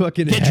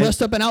 Fucking get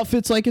dressed up in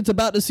outfits like it's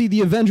about to see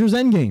the Avengers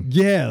Endgame.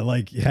 Yeah,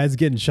 like heads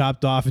getting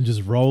chopped off and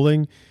just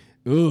rolling.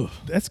 Ugh,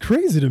 that's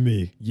crazy to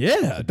me.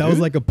 Yeah, that was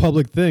like a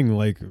public thing.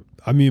 Like,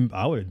 I mean,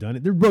 I would have done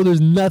it. Bro,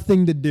 there's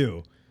nothing to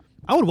do.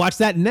 I would watch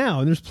that now,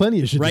 and there's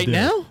plenty of shit right to do.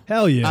 Now?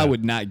 Hell yeah. I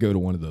would not go to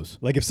one of those.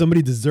 Like, if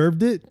somebody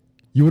deserved it,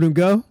 you wouldn't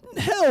go?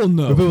 Hell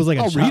no. What if it was like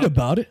I'll read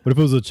about it. What if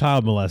it was a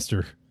child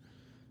molester?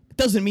 It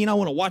doesn't mean I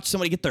want to watch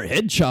somebody get their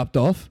head chopped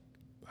off.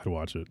 I'd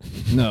watch it.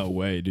 No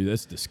way, dude.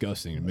 That's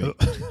disgusting to me.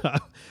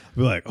 I'd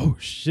be like, oh,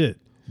 shit.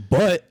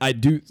 But I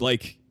do,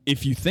 like,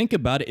 if you think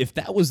about it, if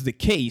that was the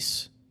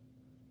case,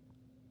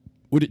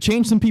 would it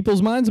change some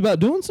people's minds about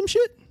doing some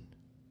shit?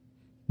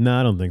 No,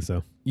 I don't think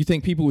so. You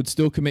think people would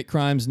still commit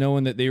crimes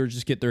knowing that they would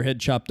just get their head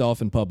chopped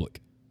off in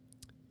public?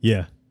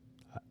 Yeah.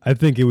 I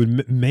think it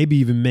would maybe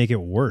even make it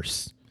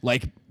worse.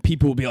 Like,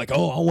 people would be like,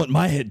 oh, I want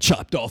my head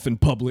chopped off in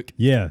public.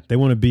 Yeah. They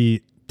want to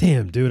be,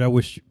 damn, dude, I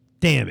wish,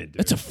 damn it, dude.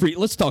 That's a free,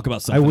 let's talk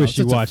about something else.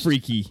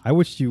 I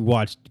wish you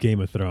watched Game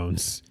of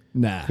Thrones.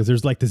 Nah. Because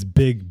there's like this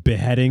big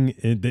beheading.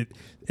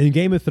 In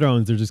Game of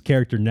Thrones, there's this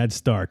character, Ned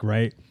Stark,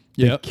 right?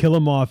 They kill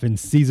him off in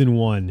season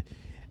 1.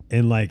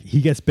 And like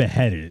he gets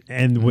beheaded.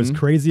 And what's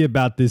crazy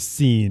about this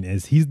scene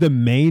is he's the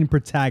main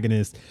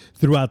protagonist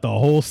throughout the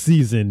whole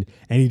season,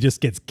 and he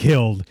just gets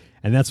killed.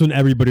 And that's when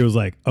everybody was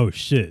like, oh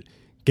shit,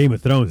 Game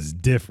of Thrones is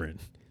different.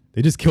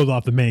 They just killed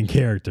off the main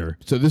character.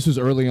 So this was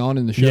early on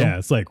in the show? Yeah,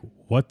 it's like,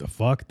 what the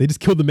fuck? They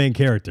just killed the main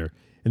character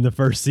in the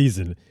first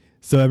season.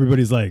 So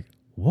everybody's like,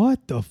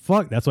 what the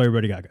fuck? That's why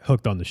everybody got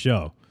hooked on the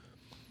show.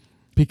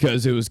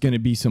 Because it was going to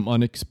be some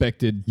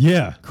unexpected,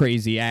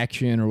 crazy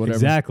action or whatever.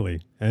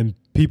 Exactly. And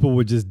people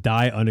would just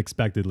die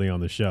unexpectedly on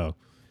the show.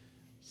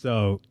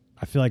 So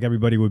I feel like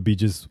everybody would be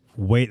just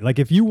wait. Like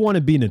if you want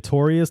to be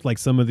notorious, like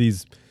some of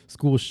these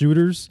school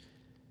shooters,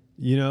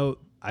 you know,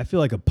 I feel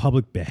like a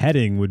public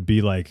beheading would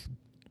be like,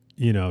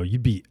 you know,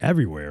 you'd be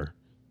everywhere.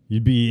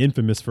 You'd be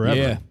infamous forever.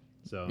 Yeah.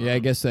 So yeah, I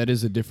guess that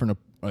is a different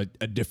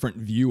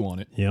view on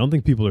it. Yeah, I don't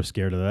think people are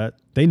scared of that.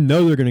 They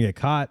know they're going to get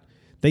caught.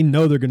 They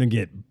know they're going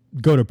to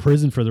go to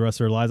prison for the rest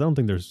of their lives. I don't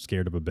think they're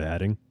scared of a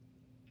beheading.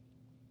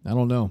 I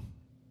don't know.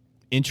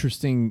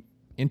 Interesting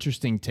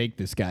take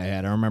this guy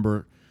had. I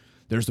remember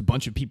there's a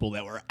bunch of people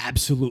that were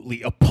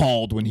absolutely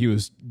appalled when he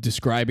was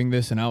describing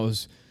this, and I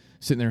was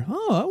sitting there,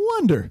 I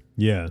wonder.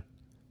 Yeah.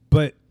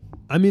 But,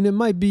 I mean, it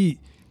might be...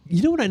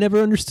 You know what I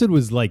never understood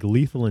was, like,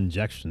 lethal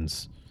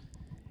injections.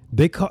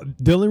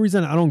 The only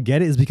reason I don't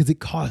get it is because it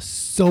costs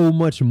so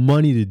much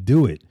money to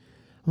do it.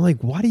 I'm like,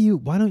 why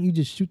don't you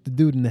just shoot the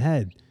dude in the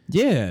head?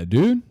 Yeah,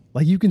 dude.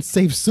 Like, you can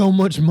save so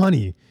much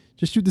money.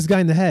 Just shoot this guy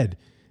in the head.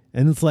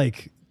 And it's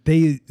like...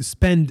 They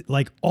spend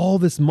like all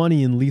this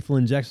money in lethal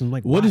injections.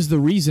 Like, what is the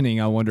reasoning?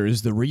 I wonder.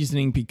 Is the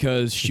reasoning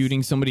because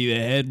shooting somebody in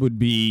the head would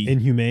be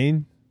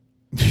inhumane?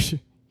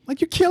 Like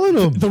you're killing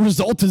them. The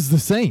result is the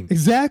same.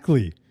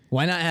 Exactly.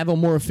 Why not have a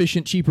more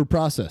efficient, cheaper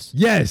process?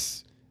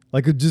 Yes.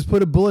 Like just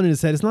put a bullet in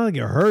his head. It's not like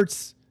it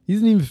hurts. He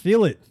doesn't even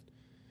feel it.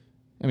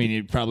 I mean,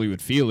 it probably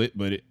would feel it,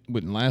 but it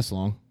wouldn't last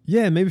long.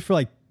 Yeah, maybe for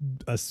like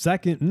a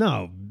second.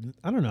 No,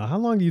 I don't know. How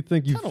long do you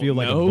think you feel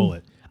like a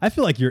bullet? I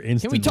feel like you're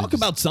instant. Can we talk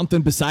about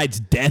something besides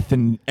death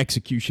and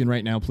execution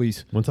right now,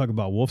 please? Want to talk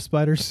about wolf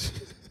spiders?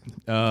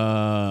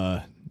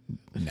 No.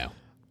 I'm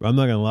not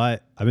going to lie.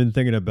 I've been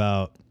thinking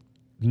about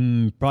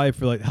probably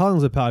for like, how long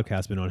has the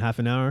podcast been on? Half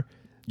an hour?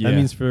 Yeah. That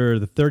means for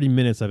the 30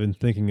 minutes I've been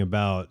thinking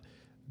about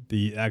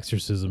the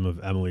exorcism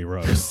of Emily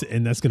Rose,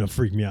 and that's going to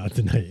freak me out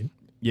tonight.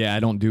 Yeah, I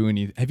don't do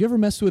any. Have you ever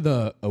messed with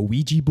a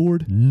Ouija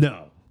board?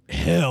 No.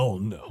 Hell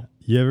no.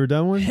 You ever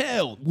done one?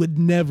 Hell, would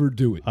never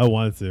do it. I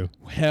want to.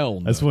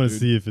 Hell no. I just want to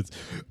see if it's,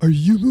 are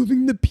you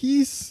moving the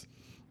piece?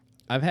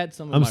 I've had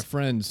some of my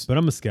friends. But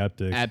I'm a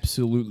skeptic.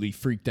 Absolutely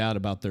freaked out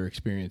about their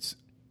experience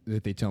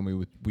that they tell me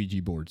with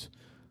Ouija boards.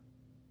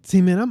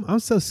 See, man, I'm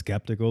so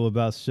skeptical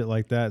about shit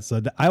like that.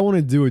 So I want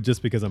to do it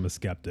just because I'm a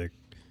skeptic.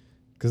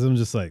 Because I'm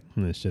just like,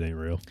 this shit ain't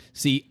real.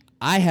 See,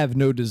 I have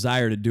no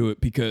desire to do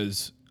it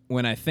because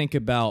when I think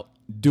about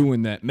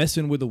doing that,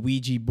 messing with a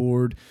Ouija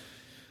board,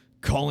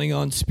 calling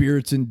on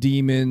spirits and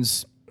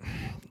demons,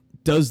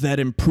 does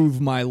that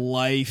improve my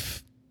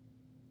life?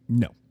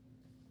 No.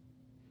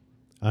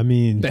 I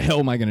mean, the hell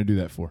am I going to do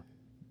that for?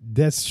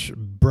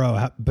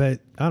 Bro,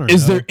 but I don't know.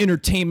 Is there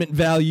entertainment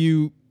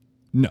value?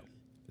 No.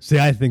 See,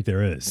 I think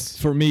there is.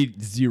 For me,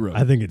 zero.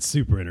 I think it's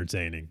super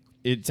entertaining.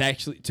 It's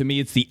actually, to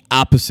me, it's the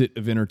opposite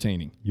of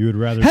entertaining. You would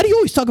rather... How do you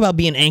always talk about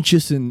being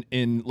anxious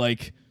and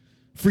like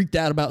freaked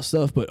out about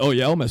stuff, but oh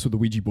yeah, I'll mess with the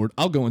Ouija board.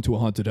 I'll go into a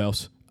haunted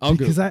house.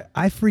 Because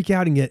I freak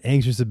out and get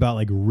anxious about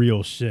like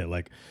real shit.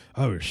 Like,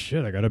 oh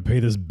shit, I got to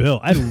pay this bill.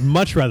 I'd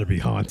much rather be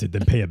haunted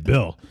than pay a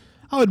bill.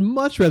 I would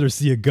much rather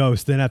see a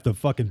ghost than have to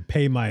fucking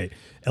pay my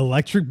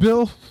electric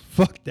bill.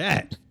 Fuck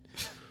that.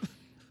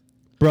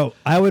 Bro,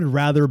 I would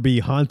rather be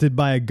haunted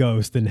by a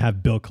ghost than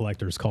have bill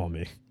collectors call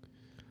me.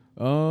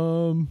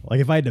 Like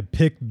if I had to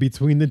pick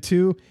between the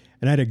two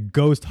and I had a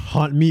ghost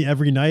haunt me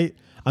every night,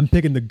 I'm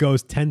picking the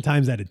ghost 10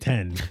 times out of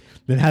 10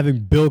 than having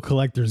bill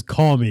collectors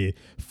call me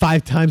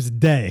 5 times a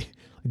day.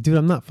 Like, dude,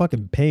 I'm not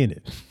fucking paying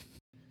it.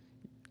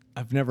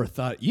 I've never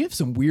thought. You have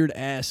some weird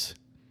ass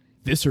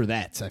this or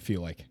that's, I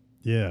feel like.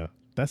 Yeah.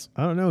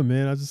 I don't know,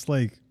 man. I was just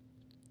like,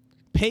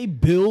 pay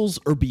bills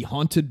or be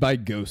haunted by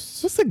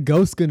ghosts. what's a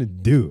ghost going to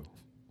do?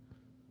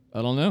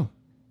 I don't know.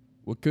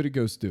 What could a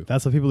ghost do?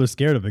 That's why people are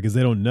scared of it because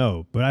they don't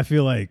know. But I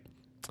feel like,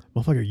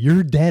 motherfucker,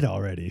 you're dead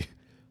already.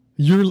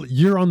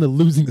 You're on the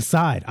losing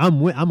side.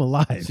 I'm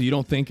alive. So you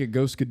don't think a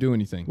ghost could do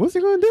anything? What's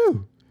it going to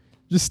do?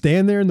 Just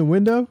stand there in the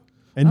window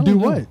and do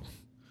what?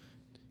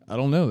 I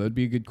don't know. That'd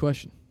be a good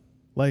question.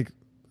 Like,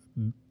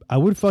 I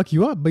would fuck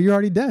you up, but you're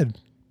already dead.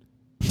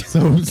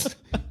 So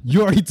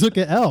you already took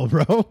an L,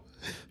 bro.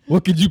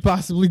 What could you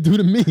possibly do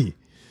to me?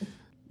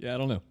 Yeah, I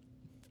don't know.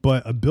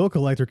 But a bill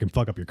collector can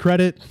fuck up your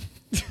credit.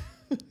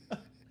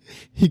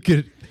 He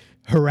could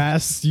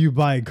harass you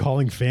by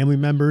calling family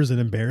members and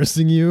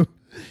embarrassing you.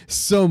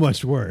 So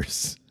much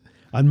worse.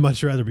 I'd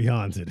much rather be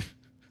haunted.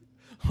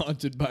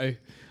 Haunted by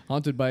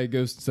a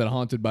ghost instead of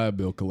haunted by a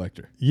bill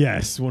collector.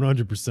 Yes,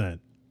 100%.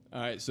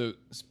 All right. So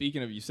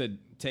speaking of, you said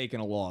taking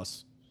a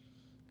loss.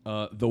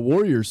 The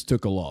Warriors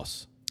took a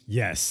loss.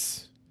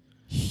 Yes.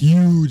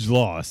 Huge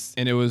loss.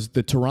 And it was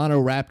the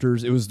Toronto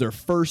Raptors. It was their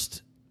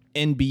first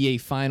NBA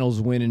Finals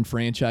win in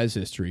franchise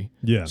history.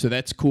 Yeah. So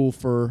that's cool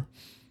for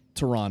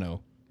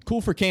Toronto.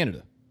 Cool for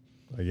Canada.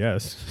 I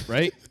guess.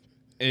 Right?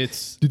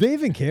 Do they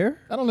even care?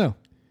 I don't know.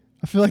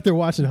 I feel like they're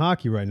watching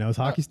hockey right now. Is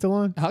hockey still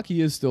on?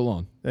 Hockey is still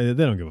on. They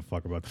don't give a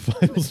fuck about the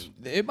finals.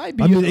 It might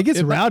be. I mean, it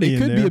gets rowdy It in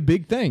could be there. a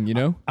big thing, you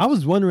know? I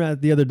was wondering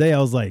that the other day. I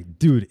was like,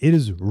 dude, it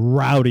is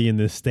rowdy in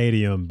this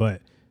stadium,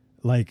 but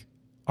like,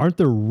 aren't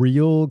there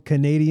real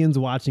Canadians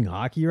watching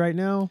hockey right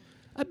now?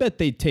 I bet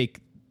they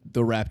take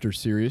the Raptors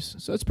serious.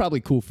 So it's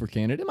probably cool for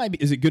Canada. It might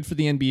be. Is it good for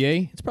the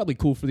NBA? It's probably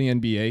cool for the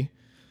NBA.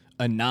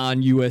 A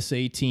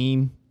non-USA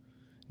team,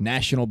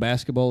 National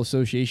Basketball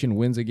Association,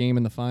 wins a game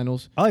in the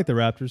finals. I like the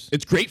Raptors.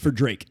 It's great for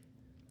Drake.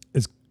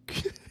 It's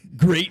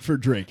Great for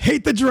Drake.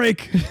 hate the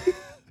Drake.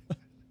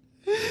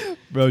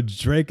 Bro,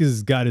 Drake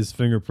has got his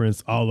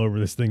fingerprints all over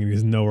this thing and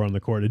he's nowhere on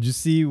the court. Did you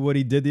see what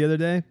he did the other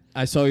day?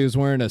 I saw he was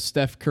wearing a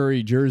Steph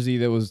Curry jersey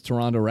that was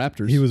Toronto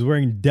Raptors. He was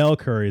wearing Del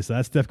Curry, so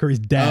that's Steph Curry's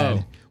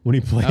dad when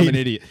he played. I'm an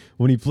idiot.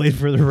 When he played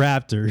for the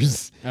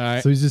Raptors. All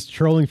right. So he's just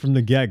trolling from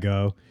the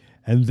get-go.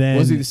 And then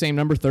Was he the same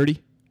number,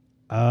 30?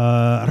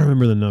 I don't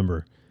remember the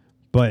number.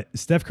 But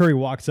Steph Curry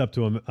walks up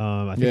to him,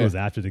 I think it was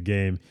after the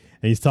game,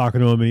 and he's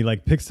talking to him and he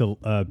like picks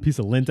a piece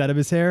of lint out of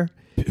his hair.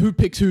 Who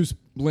picks whose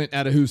lint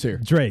out of whose hair?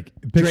 Drake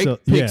Drake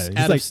picks he's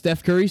out like, of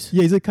Steph Curry's?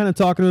 Yeah, he's like kind of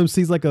talking to him,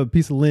 sees like a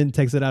piece of lint,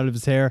 takes it out of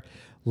his hair.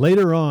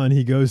 Later on,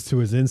 he goes to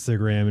his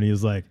Instagram and he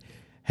was like,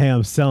 hey,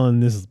 I'm selling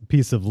this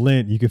piece of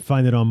lint. You can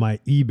find it on my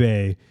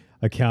eBay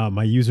account.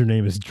 My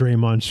username is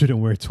Draymond Shouldn't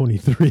Wear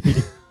 23.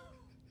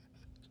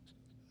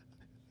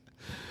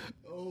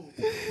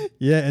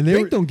 Yeah, and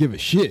Drake don't give a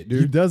shit, He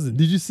dude. doesn't.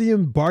 Did you see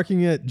him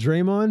barking at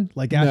Draymond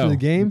like after No, the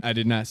game? I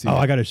did not see Oh, that.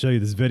 I got to show you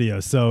this video.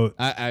 So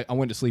I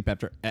went to sleep at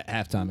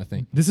halftime, I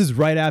think. this is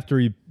right after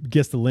he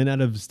gets the lint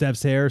out of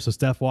Steph's hair. So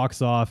Steph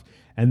walks off,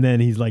 and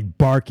then he's like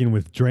barking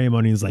with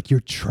Draymond. He's like,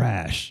 "You're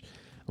trash."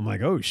 I'm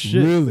like, "Oh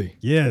shit, Really?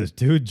 Yeah,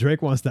 dude.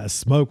 Drake wants that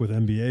smoke with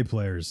NBA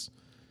players."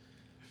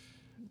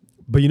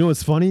 But you know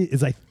what's funny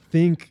is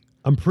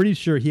I'm pretty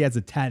sure he has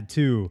a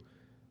tattoo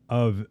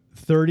of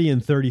 30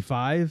 and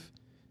 35,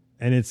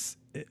 and it's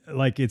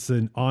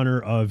in honor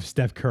of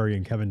Steph Curry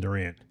and Kevin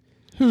Durant.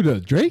 Who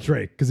does? Drake?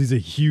 Drake, because he's a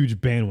huge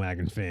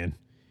bandwagon fan.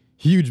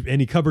 Huge, and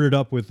he covered it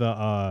up with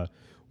a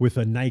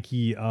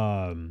Nike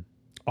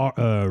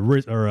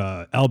wrist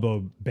or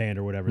elbow band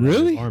or whatever.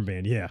 Really?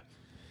 Armband, yeah.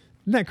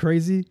 Isn't that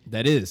crazy?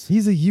 That is.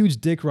 He's a huge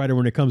dick rider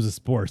when it comes to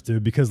sports,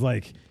 dude. Because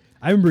like,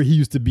 I remember he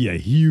used to be a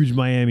huge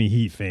Miami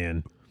Heat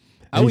fan.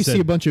 I always see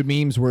a bunch of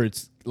memes where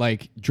it's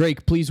like,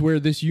 Drake, please wear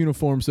this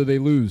uniform so they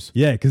lose.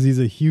 Yeah, because he's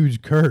a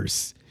huge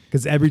curse.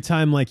 Because every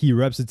time like he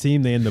reps a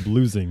team, they end up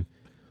losing.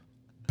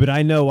 But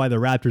I know why the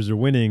Raptors are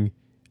winning,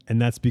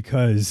 and that's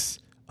because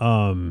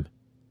Martin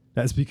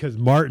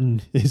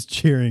is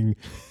cheering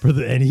for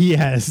and he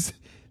has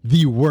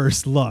the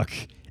worst luck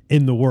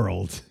in the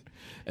world.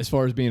 As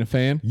far as being a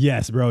fan?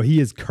 Yes, bro, he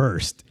is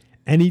cursed.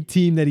 Any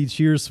team that he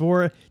cheers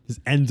for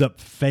just ends up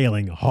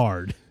failing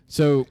hard.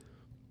 So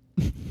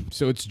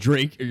it's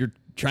Drake. You're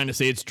trying to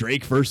say it's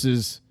Drake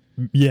versus...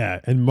 Yeah,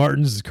 and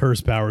Martin's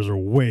curse powers are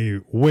way,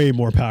 way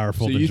more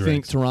powerful So than you Drake's.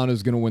 think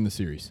Toronto's going to win the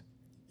series?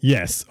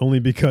 Yes, only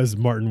because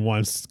Martin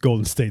wants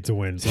Golden State to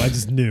win. So I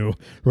just knew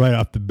right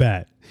off the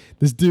bat.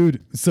 This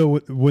dude, so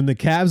when the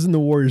Cavs and the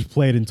Warriors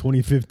played in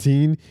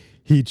 2015,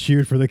 he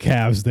cheered for the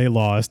Cavs. They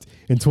lost.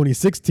 In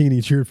 2016,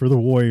 he cheered for the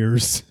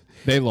Warriors.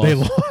 They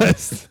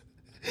lost.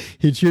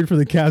 He cheered for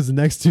the Cavs the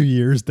next 2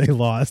 years. They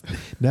lost.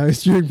 Now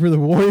he's cheering for the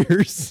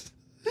Warriors.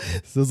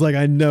 So it's like,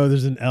 I know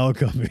there's an L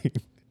coming.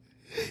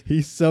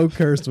 He's so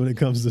cursed when it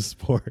comes to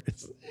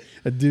sports.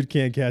 A dude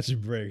can't catch a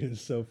break.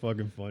 It's so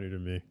fucking funny to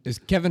me. Is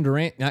Kevin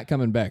Durant not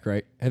coming back,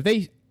 right?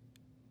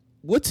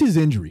 What's his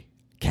injury?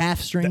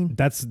 Calf strain?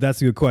 That's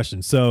a good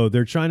question. So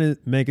they're trying to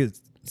make it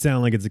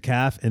sound like it's a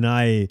calf, and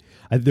I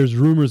there's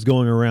rumors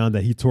going around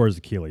that he tore his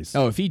Achilles.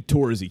 Oh, if he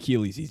tore his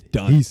Achilles, he's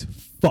done. He's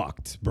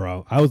fucked,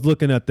 bro. I was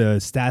looking at the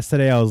stats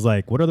today. I was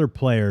like, what other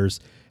players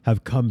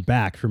have come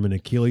back from an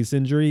Achilles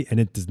injury, and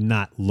it does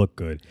not look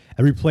good.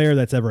 Every player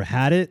that's ever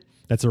had it,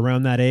 that's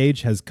around that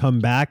age, has come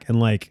back and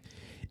like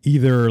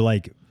either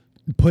like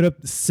put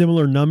up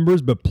similar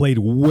numbers but played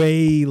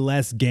way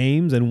less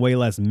games and way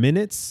less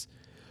minutes.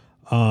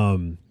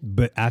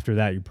 But after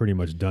that, you're pretty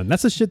much done.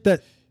 That's the shit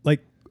that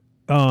like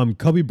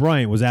Kobe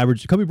Bryant was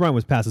average. Kobe Bryant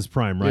was past his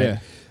prime, right? Yeah.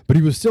 But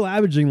he was still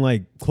averaging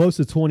like close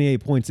to 28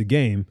 points a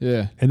game.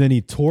 Yeah. And then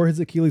he tore his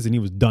Achilles and he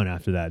was done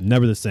after that.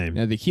 Never the same.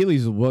 Yeah, the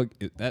Achilles will bug.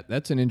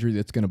 That's an injury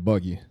that's going to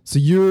bug you. So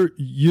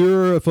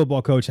you're a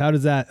football coach. How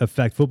does that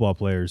affect football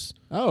players?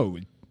 Oh,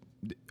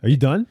 Are you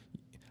done?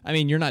 I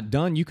mean, you're not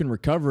done. You can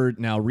recover.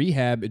 Now,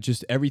 rehab, it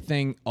just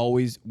everything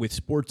always with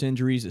sports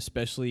injuries,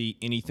 especially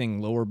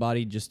anything lower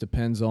body, just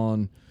depends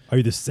on. Are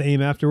you the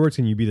same afterwards?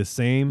 Can you be the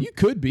same? You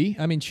could be.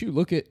 I mean, shoot,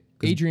 look at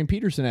Adrian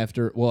Peterson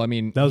after. Well, I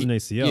mean, that was an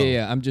ACL.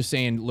 Yeah. I'm just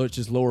saying,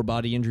 just lower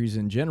body injuries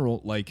in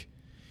general. Like,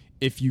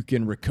 if you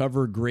can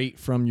recover great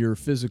from your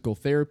physical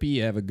therapy,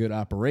 you have a good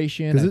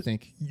operation. I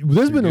think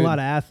there's been a lot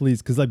of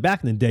athletes because, like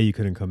back in the day, you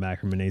couldn't come back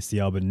from an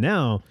ACL, but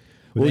now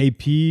with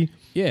AP.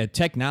 Yeah,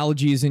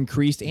 technology is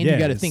increased, and Yeah, you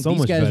got to it's think so these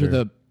much guys better. are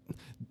the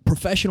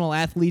professional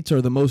athletes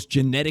are the most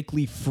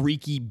genetically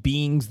freaky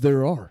beings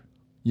there are.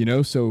 You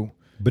know, so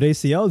But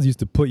ACLs used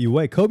to put you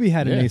away. Kobe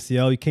had an Yeah.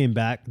 ACL. He came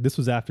back. This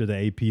was after the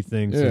AP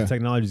thing, so Yeah. his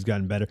technology's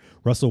gotten better.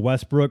 Russell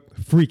Westbrook,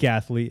 freak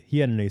athlete. He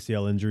had an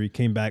ACL injury,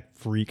 came back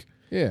freak.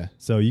 yeah,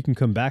 So you can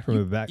come back from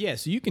it back. yeah.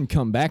 So you can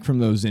come back from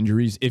those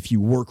injuries if you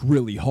work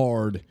really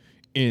hard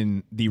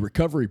in the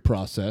recovery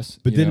process.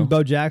 But you didn't know?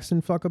 Bo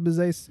Jackson fuck up his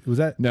ace? Was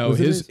that No,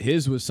 was it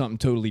his was something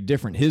totally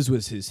different. His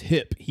was his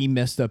hip. He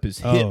messed up his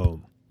hip.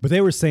 Oh, but they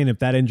were saying if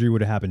that injury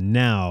would have happened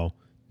now,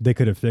 they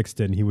could have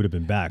fixed it and he would have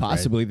been back.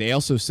 Possibly. They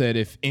also said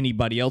if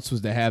anybody else was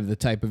to have the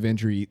type of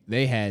injury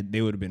they had,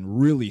 they would have been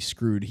really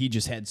screwed. He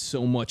just had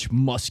so much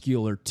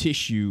muscular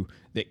tissue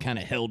that kind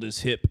of held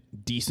his hip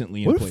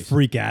decently What in a place.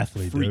 freak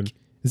athlete, Freak. dude.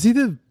 Is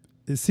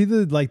he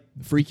the like?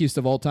 Freakiest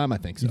of all time, I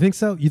think so. You think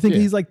so? You think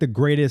Yeah. he's like the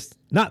greatest?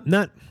 Not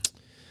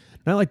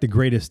like the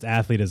greatest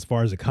athlete as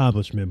far as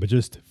accomplishment, but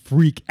just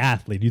freak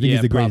athlete. Do you think Yeah,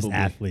 he's the greatest probably.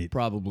 athlete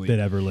Probably. that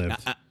ever lived?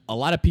 A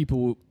lot of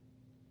people,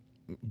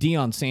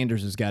 Deion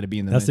Sanders has got to be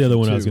in the That's the other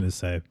mention, one I was too. going to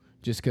say.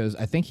 Just because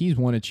I think he's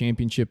won a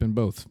championship in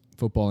both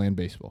football and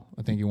baseball.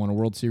 I think he won a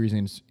World Series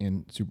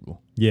and Super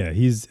Bowl. Yeah,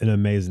 he's an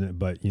amazing,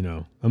 but you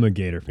know, I'm a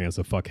Gator fan,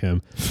 so fuck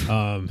him.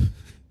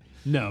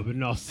 No, but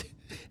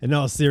in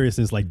all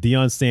seriousness, like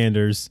Deion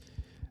Sanders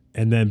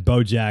and then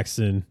Bo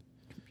Jackson.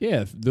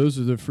 Yeah, those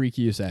are the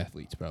freakiest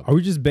athletes, probably. Are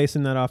we just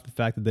basing that off the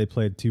fact that they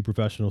played two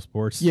professional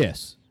sports?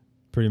 Yes.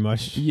 Pretty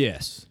much.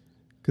 Yes.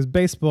 Because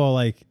baseball,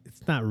 like,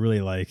 it's not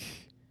really like,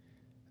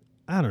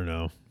 I don't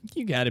know.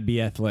 You got to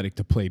be athletic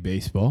to play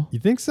baseball. You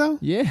think so?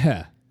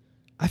 Yeah.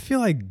 I feel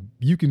like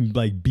you can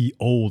like be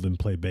old and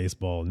play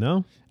baseball,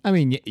 no? I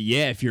mean,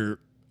 yeah, if you're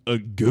a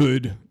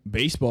good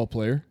baseball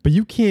player. But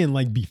you can't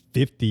like be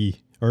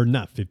 50 or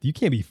not 50. You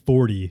can't be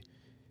 40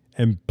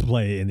 and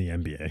play in the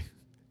NBA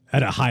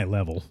at a high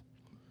level.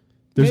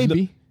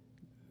 Maybe.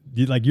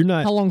 You're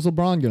not. How long's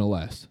LeBron going to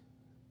last?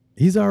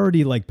 He's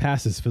already like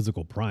past his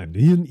physical prime.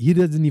 He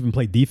doesn't even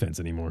play defense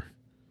anymore.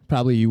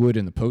 Probably you would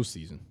in the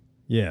postseason.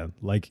 Yeah,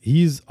 like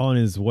he's on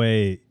his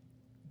way.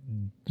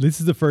 This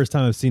is the first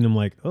time I've seen him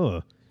like,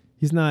 oh,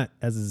 he's not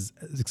as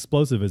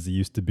explosive as he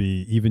used to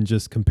be, even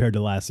just compared to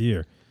last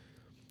year.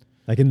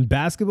 Like in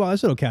basketball, that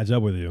shit'll catch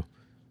up with you.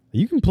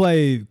 You can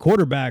play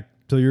quarterback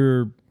till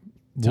you're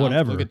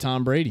whatever. Look at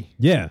Tom Brady.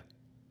 Yeah.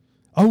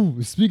 Oh,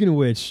 speaking of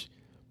which,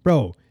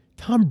 bro,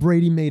 Tom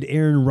Brady made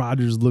Aaron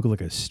Rodgers look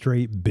like a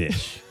straight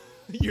bitch.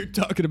 You're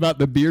talking about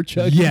the beer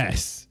chugging?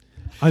 Yes.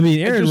 I mean,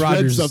 Aaron I just read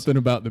Rodgers. something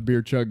about the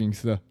beer chugging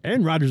stuff.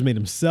 Aaron Rodgers made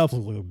himself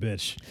look like a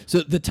bitch.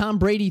 So the Tom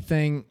Brady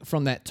thing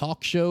from that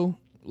talk show,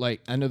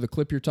 like I know the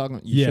clip you're talking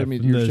about. You showed me.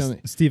 from You were the showing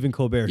me. Stephen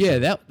Colbert. Yeah,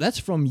 show. that's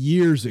from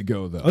years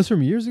ago though. Oh, it's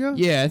from years ago?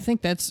 Yeah, I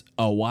think that's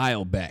a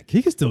while back.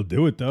 He can still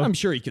do it, though. I'm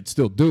sure he could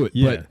still do it.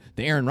 Yeah. But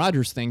the Aaron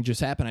Rodgers thing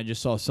just happened. I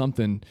just saw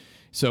something.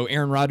 So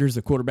Aaron Rodgers,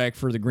 the quarterback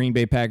for the Green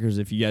Bay Packers,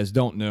 if you guys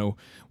don't know,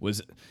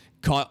 was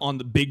caught on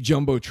the big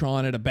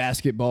jumbotron at a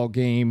basketball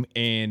game,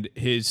 and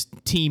his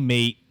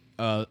teammate,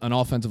 an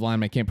offensive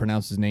lineman, I can't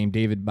pronounce his name,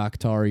 David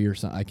Bakhtari or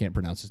something. I can't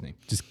pronounce his name.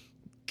 Just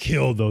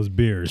killed those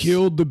beers.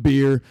 Killed the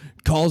beer,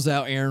 calls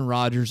out Aaron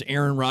Rodgers.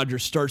 Aaron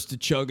Rodgers starts to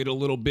chug it a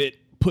little bit,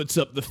 puts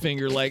up the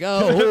finger like,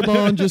 oh, hold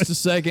on just a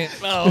second.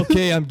 Oh,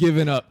 okay, I'm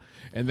giving up.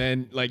 And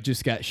then like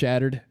just got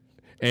shattered.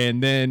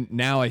 And then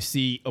now I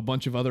see a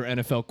bunch of other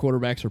NFL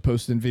quarterbacks are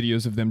posting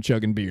videos of them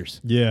chugging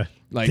beers. Yeah.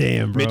 Like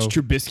damn, bro. Mitch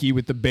Trubisky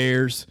with the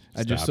Bears.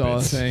 I just saw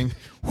a thing.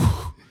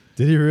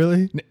 Did he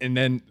really? And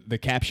then the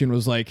caption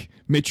was like,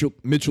 Mitchell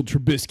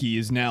Trubisky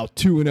is now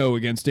 2-0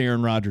 against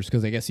Aaron Rodgers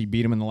because I guess he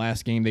beat him in the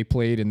last game they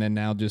played and then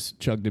now just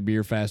chugged a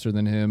beer faster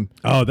than him.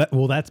 Oh,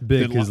 that's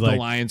big. The Like,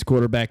 Lions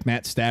quarterback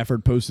Matt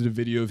Stafford posted a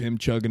video of him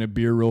chugging a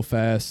beer real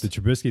fast. the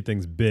Trubisky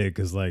thing's big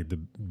because like the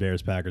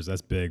Bears Packers,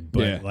 that's big.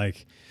 But Yeah.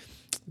 like,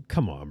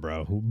 come on,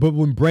 bro. But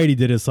when Brady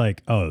did, it's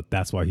like, oh,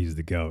 that's why he's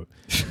the GOAT.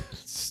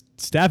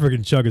 Stafford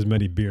can chug as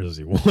many beers as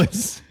he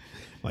wants.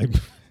 Like,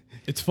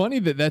 It's funny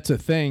that that's a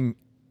thing.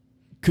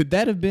 Could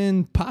that have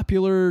been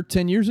popular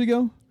 10 years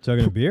ago?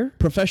 chugging a beer?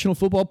 Professional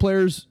football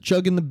players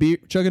chugging a beer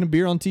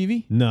on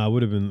TV? No,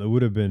 it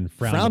would have been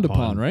frowned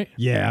upon, right?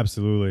 Yeah,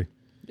 absolutely.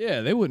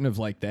 Yeah, they wouldn't have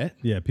liked that.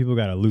 Yeah, people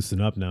got to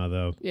loosen up now,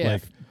 though. Yeah,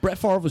 Like, if Brett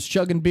Favre was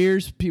chugging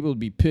beers, people would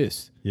be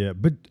pissed. yeah,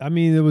 but I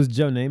mean, it was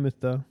Joe Namath,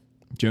 though.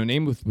 Joe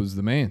Namath was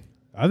the man.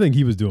 I think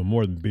he was doing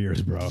more than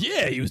beers, bro.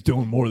 Yeah, he was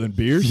doing more than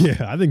beers.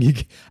 Yeah, I think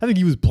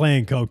he was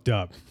playing coked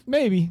up.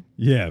 Maybe.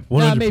 Yeah,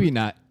 Nah, maybe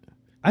not.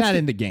 Not thi-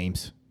 in the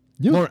games.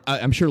 You-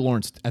 I'm sure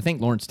I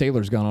think Lawrence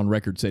Taylor's gone on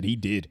record said he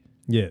did.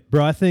 Yeah,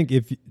 bro. I think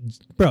Joe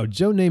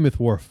Namath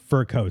wore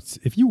fur coats.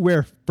 If you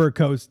wear fur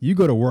coats, you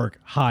go to work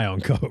high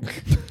on coke.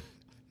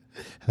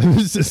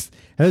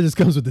 That just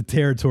comes with the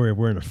territory of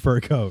wearing a fur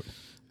coat,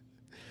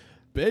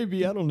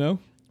 Baby, I don't know.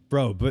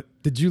 bro. But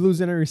did you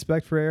lose any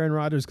respect for Aaron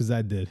Rodgers? Because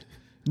I did.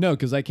 No,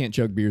 because I can't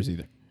chug beers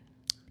either.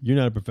 You're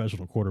not a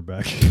professional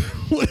quarterback.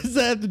 What does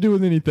that have to do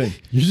with anything?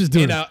 You're just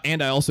doing.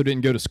 And I also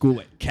didn't go to school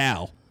at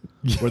Cal,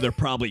 where they're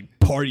probably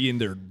partying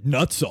their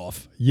nuts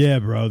off. Yeah,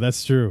 bro.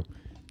 That's true.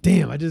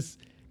 Damn.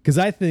 Because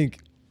I think,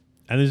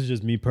 and this is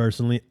just me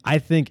personally, I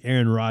think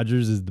Aaron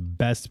Rodgers is the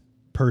best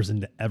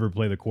person to ever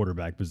play the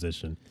quarterback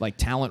position. Like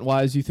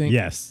talent-wise, you think?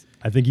 Yes.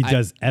 I think he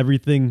does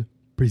everything.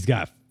 He's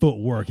got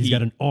footwork. He's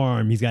got an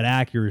arm. He's got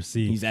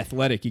accuracy. He's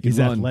athletic. He can He's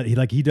run.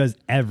 athletic. He does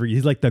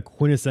he's like the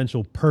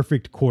quintessential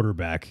perfect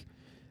quarterback.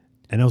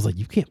 And I was like,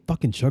 you can't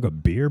fucking chug a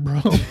beer,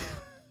 bro.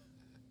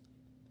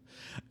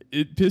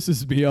 It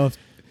pisses me off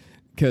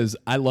because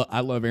I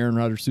love Aaron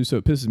Rodgers too, so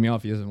it pisses me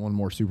off he hasn't won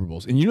more Super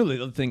Bowls. And you know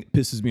the other thing that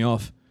pisses me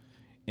off,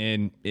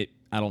 and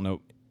I don't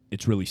know,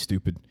 it's really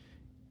stupid.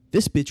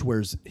 This bitch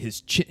wears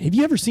his chin. Have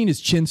you ever seen his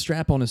chin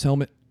strap on his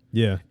helmet?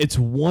 Yeah. It's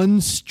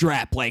one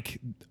strap, like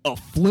a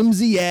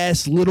flimsy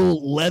ass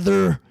little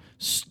leather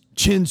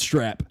chin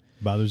strap.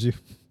 Bothers you?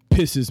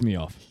 Pisses me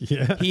off.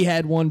 Yeah. He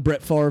had one.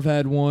 Brett Favre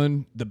had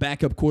one. The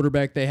backup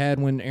quarterback they had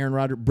when Aaron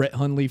Rodgers, Brett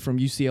Hundley from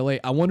UCLA.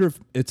 I wonder if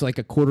it's like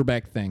a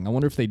quarterback thing. I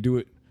wonder if they do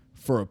it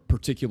for a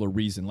particular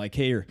reason. Like,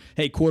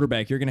 hey,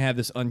 quarterback, you're going to have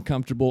this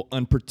uncomfortable,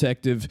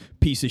 unprotective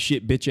piece of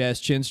shit, bitch ass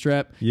chin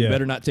strap. Yeah. You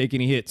better not take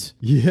any hits.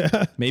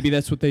 Yeah. Maybe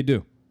that's what they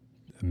do.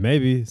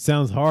 Maybe.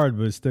 Sounds hard,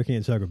 but still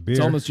can't chug a beer.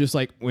 It's almost just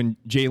like when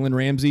Jalen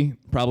Ramsey,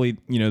 probably,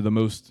 the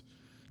most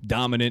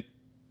dominant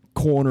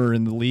corner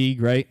in the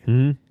league, right?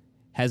 Mm-hmm.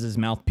 Has his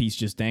mouthpiece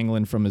just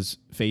dangling from his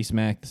face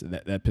mask.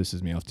 That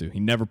pisses me off too. He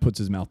never puts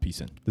his mouthpiece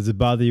in. Does it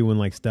bother you when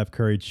like Steph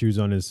Curry chews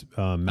on his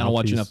mouthpiece? I don't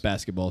watch enough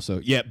basketball, so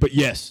yeah. But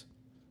yes,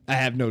 I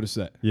have noticed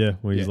that. Yeah,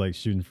 when he's like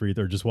shooting free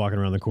or just walking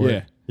around the court.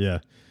 Yeah. Yeah.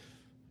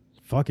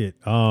 Fuck it.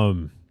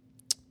 You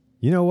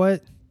know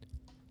what?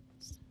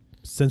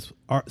 Since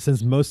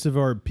most of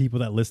our people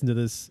that listen to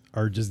this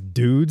are just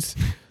dudes,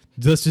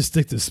 let's just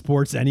stick to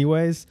sports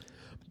anyways.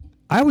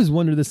 I always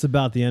wonder this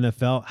about the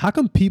NFL. How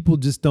come people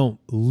just don't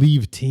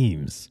leave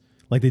teams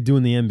like they do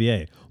in the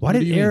NBA? Why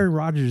did Aaron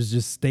Rodgers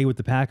just stay with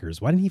the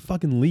Packers? Why didn't he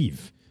fucking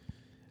leave?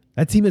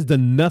 That team has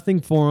done nothing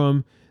for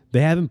him.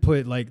 They haven't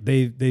put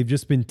they've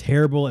just been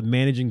terrible at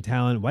managing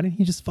talent. Why didn't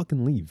he just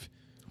fucking leave?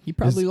 He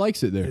probably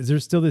likes it there. Is there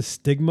still this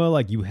stigma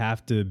like you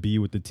have to be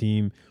with the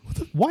team?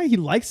 Why he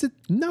likes it?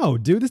 No,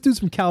 dude. This dude's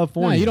from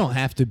California. No, you don't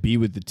have to be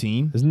with the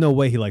team. There's no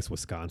way he likes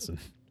Wisconsin.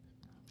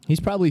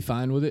 He's probably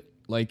fine with it.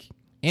 Like,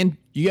 and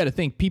you got to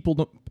think people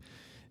don't.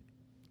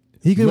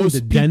 He could go Most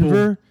to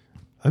Denver.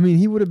 I mean,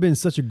 he would have been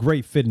such a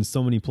great fit in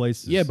so many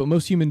places. Yeah, but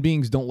most human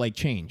beings don't like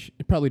change.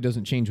 It probably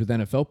doesn't change with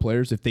NFL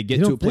players if they get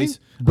You to don't a place.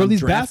 think? Bro,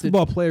 these undrafted.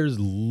 basketball players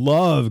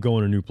love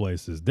going to new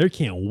places. They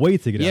can't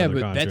wait to get out Yeah, of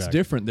their but contract. that's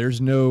different.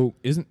 There's no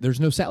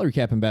salary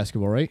cap in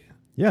basketball, right?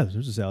 Yeah,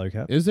 there's a salary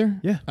cap. Is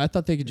there? Yeah. I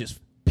thought they could just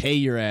pay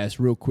your ass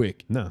real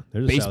quick. No,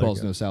 there's a Baseball's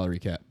salary no cap. salary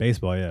cap.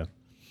 Baseball, yeah.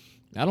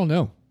 I don't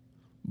know.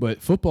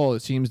 But football,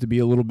 it seems to be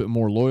a little bit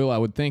more loyal, I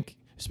would think,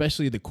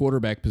 especially the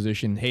quarterback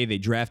position. Hey, they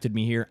drafted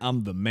me here.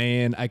 I'm the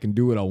man. I can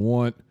do what I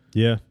want.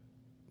 Yeah.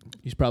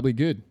 He's probably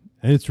good.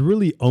 And it's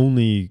really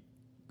only,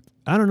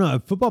 I don't know,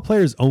 football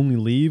players only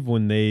leave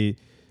when the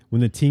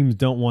teams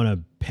don't want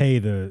to pay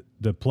the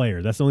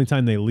player. That's the only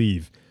time they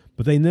leave.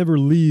 But they never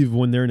leave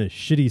when they're in a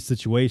shitty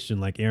situation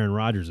like Aaron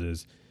Rodgers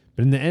is.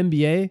 But in the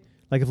NBA,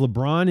 Like if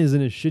LeBron is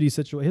in a shitty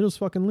situation, he'll just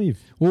fucking leave.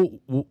 Well,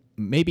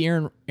 maybe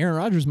Aaron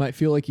Rodgers might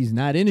feel like he's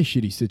not in a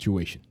shitty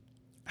situation.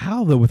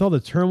 How though? With all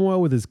the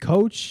turmoil with his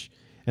coach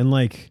and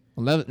like.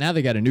 Well, now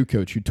they got a new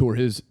coach who tore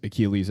his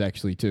Achilles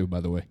actually too.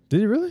 By the way,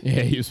 Did he really?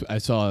 yeah, I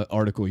saw an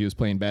article. He was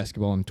playing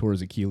basketball and tore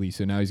his Achilles,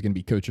 so now he's going to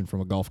be coaching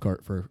from a golf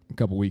cart for a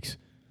couple weeks.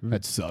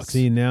 That sucks.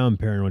 See, now I'm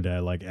paranoid that I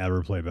like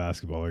ever play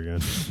basketball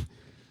again.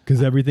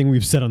 Because everything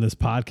we've said on this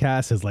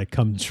podcast has like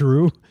come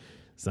true.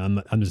 So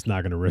I'm just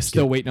not going to risk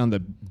Still it. waiting on the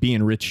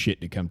being rich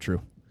shit to come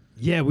true.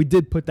 Yeah, we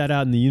did put that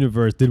out in the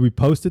universe. Did we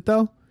post it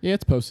though? Yeah,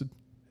 it's posted.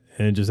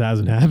 And it just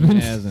hasn't happened? Yeah,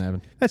 it hasn't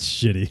happened. That's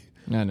shitty.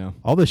 I know.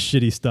 All the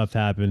shitty stuff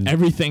happened.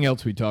 Everything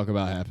else we talk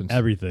about happens.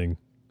 Everything.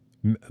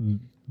 We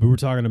were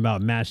talking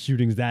about mass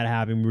shootings that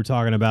happened. We were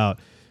talking about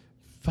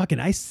fucking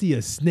I see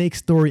a snake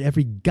story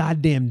every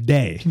goddamn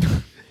day.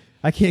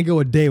 I can't go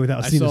a day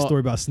without seeing a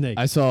story about snakes.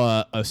 I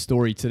saw a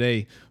story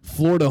today.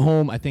 Florida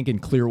home, I think in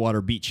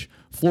Clearwater Beach.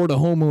 Florida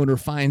homeowner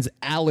finds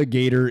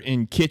alligator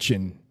in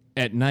kitchen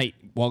at night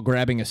while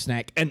grabbing a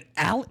snack.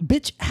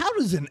 Bitch, how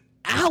does an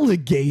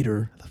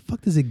alligator How the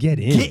fuck does it get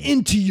in? get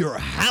into your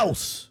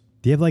house?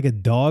 Do you have like a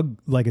dog?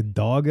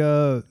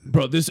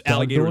 Bro, this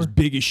alligator is door?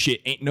 big as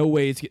shit. Ain't no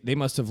way they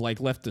must have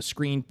like left the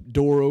screen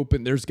door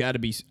open. There's got to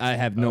be. I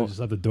have no. Just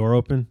left the door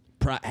open?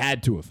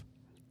 Had to have.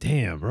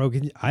 Damn, bro.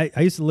 I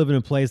used to live in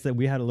a place that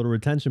we had a little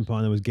retention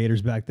pond that was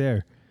gators back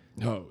there.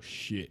 Oh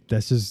shit.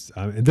 That's just,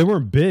 they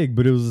weren't big,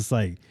 but it was just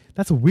like,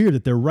 that's weird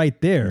that they're right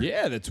there.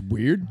 Yeah, that's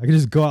weird. I could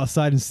just go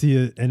outside and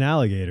see an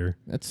alligator,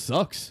 That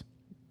sucks.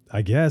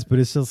 I guess. But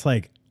it's just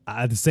like,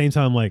 at the same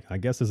time, like, I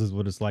guess this is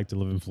what it's like to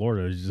live in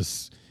Florida. It's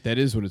just That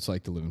is what it's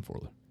like to live in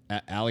Florida.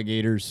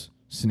 Alligators,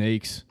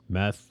 snakes.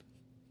 meth.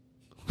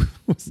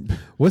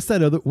 What's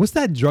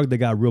that drug that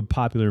got real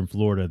popular in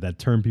Florida that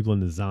turned people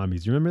into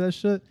zombies? You remember that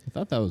shit? I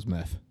thought that was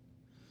meth.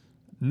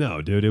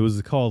 No, dude. It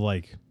was called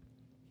like,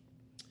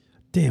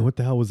 damn, what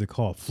the hell was it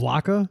called?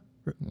 Flocka?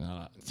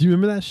 Do you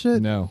remember that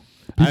shit? No.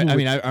 People I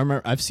mean, I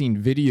remember I've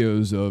seen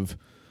videos of,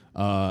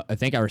 I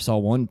think I saw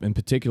one in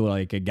particular,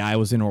 like a guy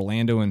was in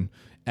Orlando and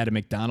at a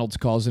McDonald's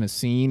causing a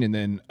scene, and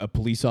then a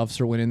police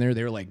officer went in there.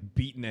 They were like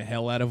beating the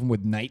hell out of him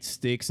with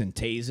nightsticks and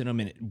tasing him,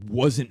 and it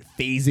wasn't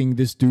phasing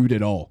this dude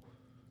at all.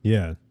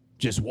 Yeah.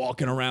 Just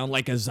walking around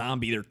like a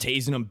zombie. They're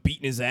tasing him,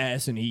 beating his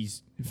ass, and he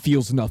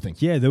feels nothing.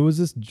 Yeah, there was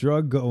this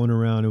drug going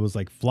around. It was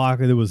like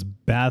Flocka. There was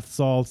bath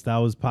salts that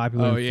was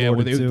popular in Florida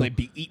where they too. would like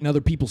be eating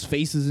other people's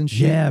faces and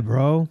shit. Yeah,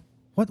 bro.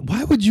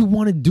 Why would you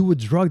want to do a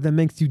drug that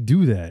makes you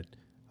do that?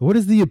 What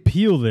is the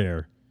appeal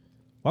there?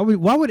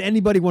 Why would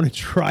anybody want to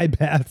try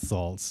bath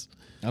salts?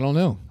 I don't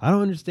know. I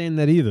don't understand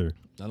that either.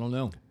 I don't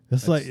know.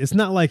 It's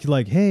not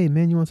like hey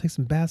man, you want to take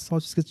some bath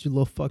salts? Just get you a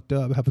little fucked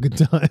up, have a good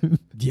time.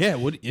 Yeah,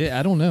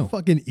 I don't know.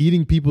 Fucking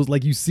eating people's,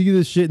 like, you see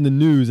this shit in the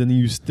news and then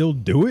you still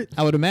do it.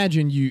 I would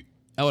imagine you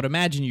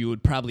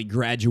would probably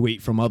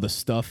graduate from other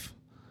stuff.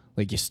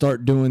 Like you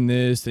start doing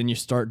this, then you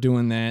start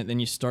doing that, then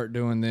you start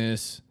doing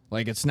this.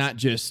 Like it's not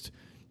just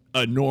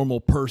a normal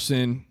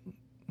person.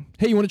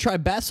 Hey, you want to try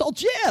bath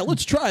salts? Yeah,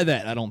 let's try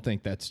that. I don't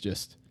think that's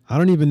just. I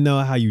don't even know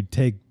how you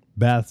take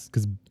baths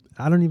because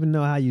I don't even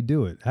know how you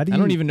do it. How do you? I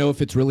don't even know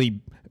if it's really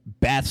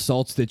bath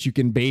salts that you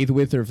can bathe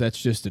with, or if that's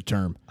just a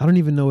term. I don't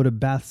even know what a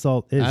bath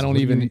salt is. I don't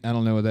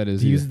know what that is.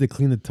 Do you either. use it to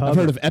clean the tub? I've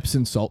heard of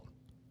Epsom salt.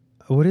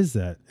 What is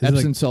that? Is it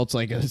Epsom salt's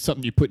like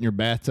something you put in your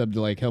bathtub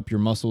to like help your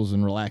muscles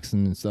and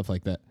relaxing and stuff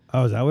like that.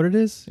 Oh, is that what it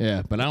is?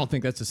 Yeah, but I don't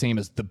think that's the same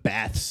as the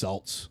bath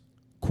salts.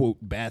 Quote,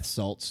 bath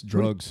salts,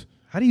 drugs.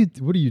 What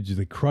do you do?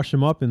 Like crush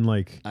them up and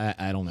like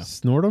I don't know.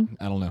 snort them?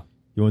 I don't know.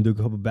 You want to do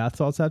a couple bath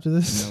salts after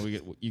this? No,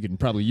 you can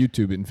probably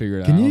YouTube it and figure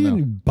it out. Can I you don't know.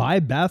 even buy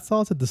bath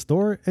salts at the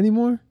store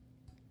anymore?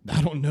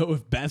 I don't know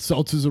if bath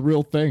salts is a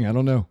real thing. I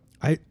don't know.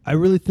 I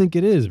really think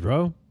it is,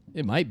 bro.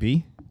 It might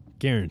be.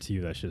 Guarantee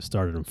you that shit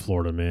started in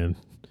Florida, man.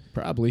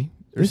 Probably.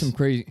 There's some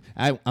crazy.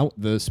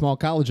 The small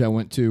college I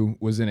went to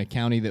was in a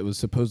county that was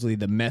supposedly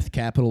the meth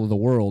capital of the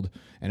world,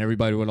 and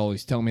everybody would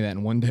always tell me that.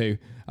 And one day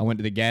I went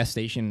to the gas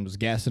station and was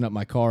gassing up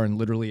my car, and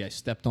literally I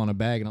stepped on a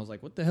bag, and I was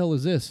like, "What the hell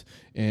is this?"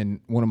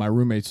 And one of my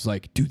roommates was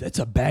like, "Dude, that's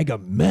a bag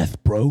of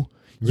meth, bro.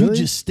 You Really?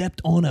 just stepped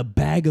on a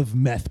bag of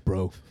meth,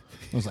 bro."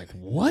 I was like,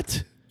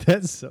 "What?"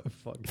 That's so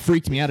fucking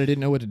Freaked me out. I didn't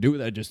know what to do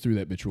with it. I just threw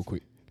that bitch real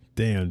quick.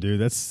 damn, dude.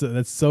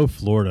 That's so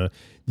Florida.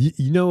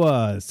 You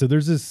know, so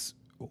there's this.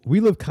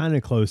 We live kind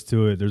of close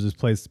to it. There's this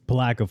place,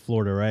 Palatka,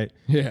 Florida, right?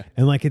 Yeah.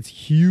 And like it's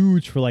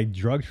huge for like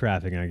drug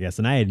trafficking, I guess.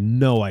 And I had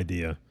no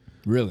idea.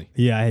 Really?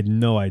 Yeah, I had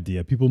no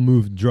idea. People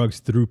move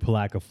drugs through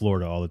Palatka,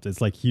 Florida all the time.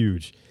 It's like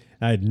huge.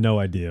 I had no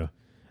idea.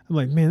 I'm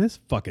like, man, this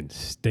fucking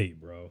state,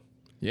 bro.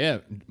 Yeah,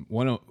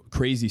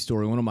 crazy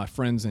story. One of my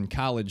friends in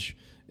college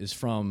is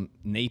from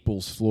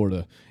Naples,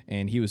 Florida,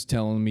 and he was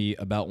telling me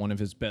about one of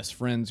his best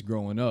friends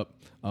growing up.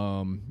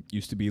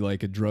 Used to be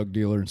like a drug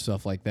dealer and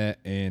stuff like that.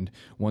 And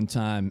one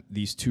time,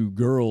 these two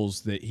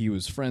girls that he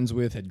was friends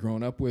with, had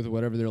grown up with, or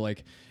whatever, they're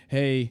like,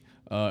 hey,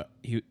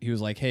 he was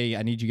like, hey,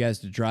 I need you guys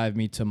to drive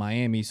me to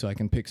Miami so I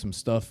can pick some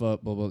stuff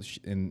up, blah, blah.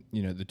 And,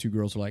 the two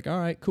girls were like, all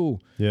right,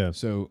 cool. Yeah.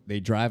 So they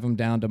drive him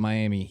down to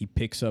Miami. He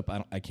picks up,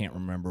 I can't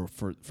remember,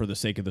 for the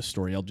sake of the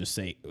story, I'll just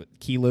say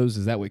kilos.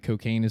 Is that what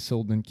cocaine is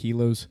sold in,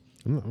 kilos?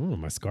 I don't know,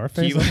 my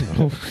Scarface? I don't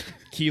know.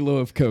 Kilo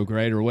of coke,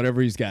 right? Or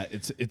whatever he's got.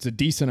 It's a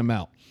decent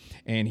amount.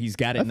 And he's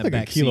got it in the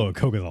back a kilo seat. of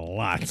coke is a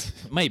lot.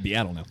 Maybe,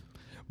 I don't know.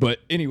 But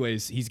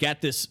anyways, he's got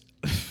this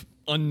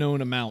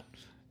unknown amount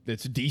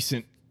that's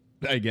decent,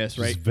 I guess,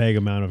 right? Just a vague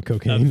amount of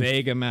cocaine. A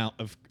vague amount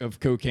of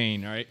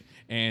cocaine, all right?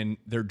 And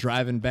they're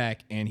driving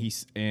back, and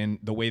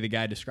the way the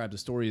guy described the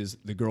story is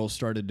the girls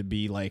started to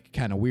be like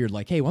kind of weird,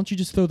 like, hey, why don't you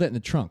just throw that in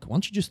the trunk? Why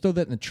don't you just throw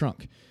that in the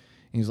trunk?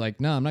 And he's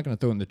like, no, I'm not going to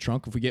throw it in the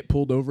trunk. If we get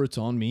pulled over, it's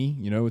on me.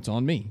 It's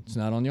on me. It's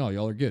not on y'all.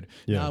 Y'all are good.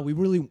 Yeah. Nah, we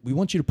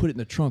want you to put it in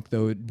the trunk,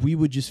 though. We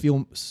would just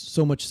feel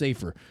so much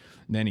safer.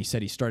 And then he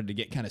said he started to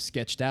get kind of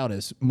sketched out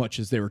as much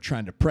as they were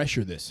trying to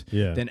pressure this.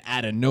 Yeah. Then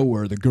out of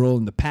nowhere, the girl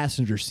in the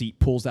passenger seat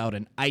pulls out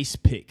an ice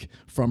pick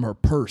from her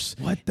purse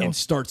and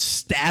starts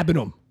stabbing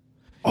him.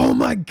 Oh,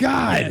 my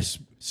God. Yes.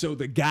 So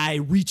the guy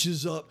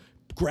reaches up,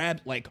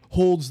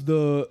 holds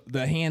the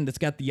hand that's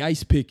got the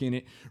ice pick in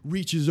it,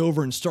 reaches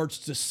over and starts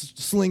to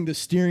sling the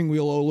steering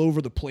wheel all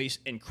over the place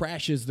and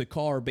crashes the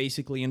car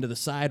basically into the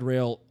side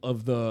rail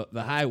of the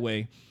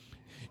highway,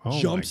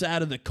 jumps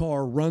out of the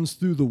car, runs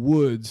through the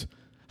woods,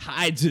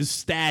 hides his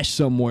stash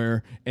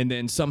somewhere, and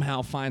then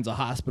somehow finds a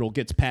hospital,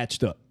 gets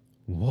patched up.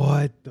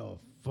 What the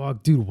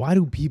fuck? Dude, why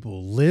do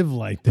people live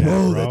like that,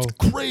 bro? That's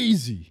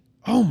crazy.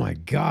 Oh, my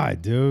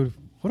God, dude.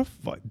 What a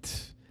fuck.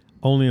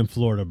 Only in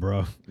Florida,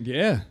 bro.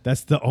 Yeah.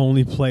 That's the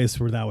only place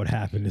where that would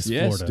happen is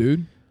Yes, Florida.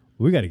 dude.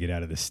 We got to get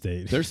out of this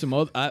state. There's some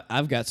other.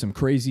 I've got some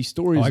crazy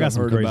stories. I got I've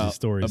some heard crazy about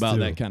stories about too.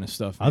 that kind of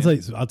stuff. I'll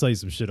man. tell you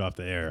some shit off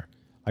the air.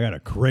 I got a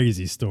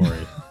crazy story.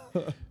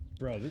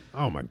 Bro,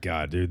 oh my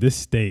God, dude. This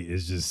state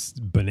is just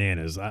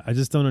bananas. I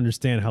just don't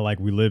understand how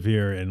we live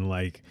here and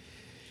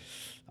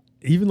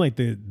even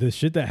the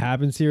shit that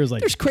happens here is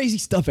There's crazy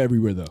stuff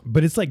everywhere though.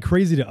 but it's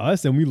crazy to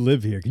us and we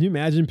live here. Can you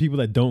imagine people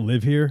that don't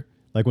live here?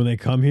 When they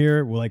come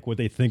here, what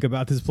they think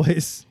about this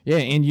place? Yeah,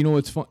 and you know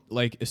what's fun?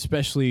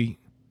 Especially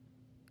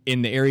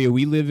in the area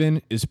we live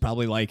in, is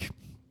probably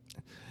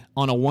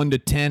on a 1 to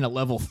 10, a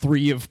level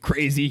 3 of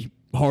crazy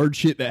hard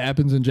shit that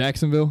happens in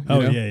Jacksonville.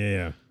 Oh,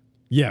 yeah.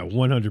 Yeah,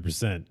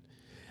 100%.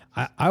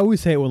 I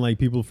always hate when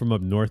people from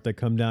up north that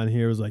come down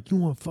here is you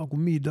want to fuck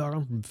with me, dog?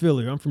 I'm from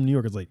Philly. I'm from New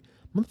York. It's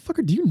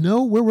motherfucker, do you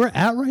know where we're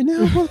at right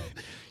now?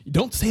 You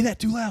don't say that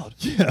too loud.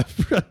 Yeah.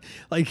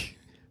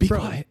 Be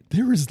quiet.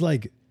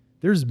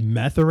 There's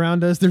meth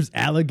around us. There's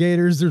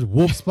alligators. There's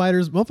wolf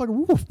spiders. Motherfucker,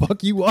 we will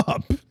fuck you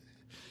up.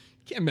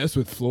 Can't mess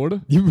with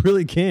Florida. You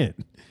really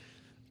can't.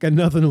 Got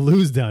nothing to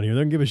lose down here.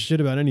 They don't give a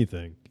shit about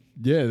anything.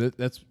 Yeah,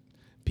 that's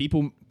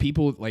people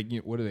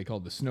what are they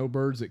called? The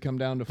snowbirds that come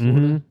down to Florida.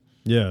 Mm-hmm.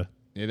 Yeah.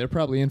 Yeah, they're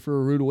probably in for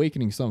a rude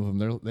awakening. Some of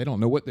them, they don't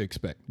know what they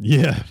expect.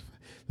 Yeah.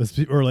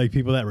 Or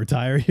people that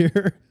retire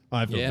here.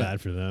 I feel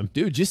bad for them.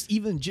 Dude, just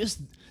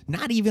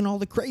not even all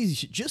the crazy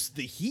shit, just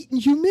the heat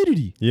and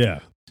humidity. Yeah.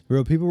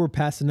 Bro, people were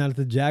passing out at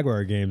the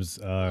Jaguar games.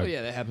 Oh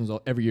yeah, that happens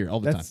every year, all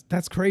the time.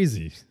 That's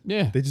crazy.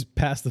 Yeah, they just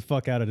passed the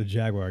fuck out at a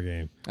Jaguar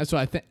game. That's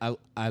why I think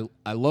I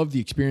love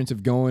the experience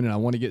of going, and I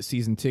want to get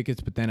season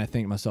tickets. But then I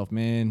think to myself,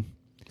 man,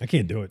 I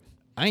can't do it.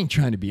 I ain't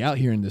trying to be out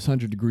here in this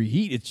 100-degree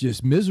heat. It's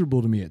just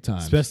miserable to me at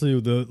times. Especially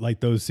with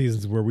those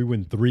seasons where we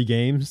win 3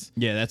 games.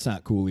 Yeah, that's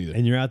not cool either.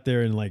 And you're out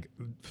there and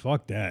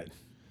fuck that.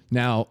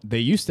 Now they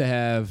used to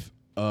have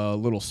a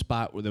little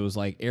spot where there was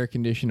air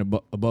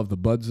conditioning above the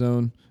bud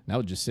zone. And I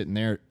was just sitting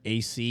there,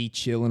 AC,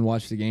 chilling,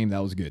 watch the game.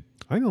 That was good.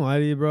 I ain't gonna lie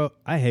to you, bro.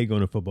 I hate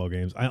going to football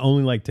games. I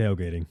only like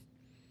tailgating.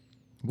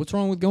 What's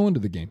wrong with going to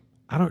the game?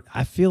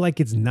 I feel like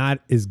it's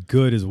not as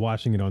good as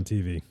watching it on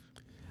TV.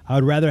 I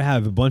would rather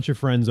have a bunch of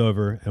friends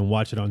over and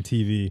watch it on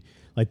TV.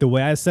 The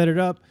way I set it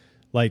up,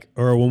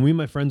 or when me and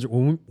my friends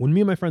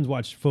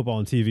watch football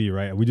on TV,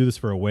 right? We do this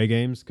for away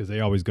games because they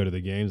always go to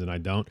the games and I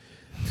don't.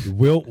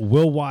 We'll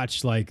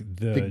watch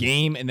the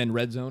game and then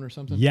red zone or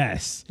something.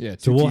 Yes. Yeah.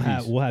 So we'll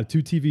have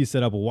 2 TVs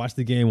set up. We'll watch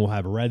the game. We'll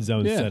have a red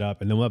zone set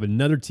up, and then we'll have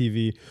another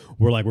TV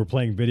where we're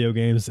playing video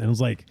games. And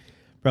it's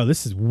bro,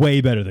 this is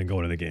way better than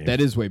going to the game.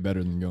 That is way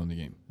better than going to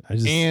the game.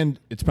 And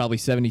it's probably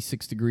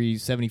 76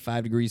 degrees,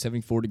 75 degrees,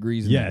 74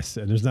 degrees. Yes,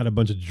 and there's not a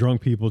bunch of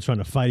drunk people trying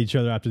to fight each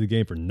other after the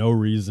game for no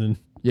reason.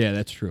 Yeah,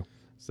 that's true.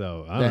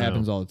 So that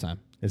happens all the time.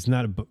 It's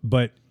not.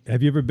 But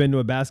have you ever been to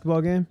a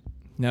basketball game?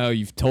 No,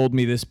 you've told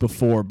me this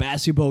before.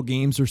 Basketball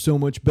games are so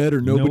much better.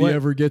 Nobody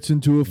ever gets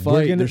into a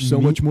fight. They're so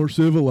much more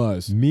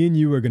civilized. Me and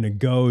you are going to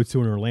go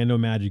to an Orlando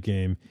Magic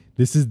game.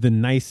 This is the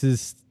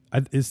nicest.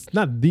 It's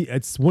not the.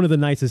 It's one of the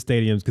nicest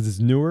stadiums because it's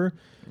newer.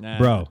 Nah,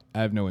 bro, I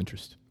have no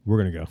interest. We're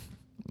gonna go.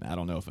 I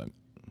don't know if I'm.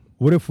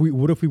 What if we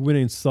went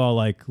and saw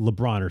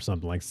LeBron or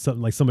something like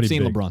somebody?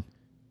 Seen big? LeBron.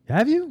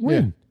 Have you?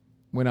 When?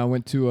 when I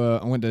went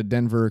to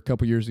Denver a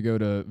couple years ago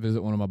to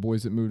visit one of my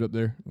boys that moved up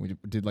there. We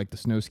did like the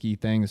snow ski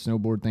thing, the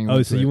snowboard thing.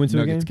 Oh, so you went to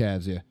Nuggets a game?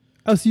 Cavs, yeah.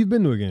 Oh, so you've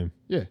been to a game?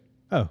 Yeah.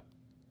 Oh,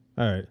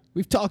 all right.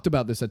 We've talked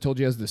about this. I told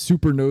you as the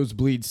super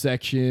nosebleed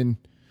section.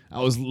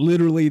 I was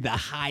literally the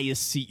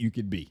highest seat you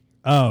could be.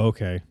 Oh,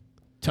 okay.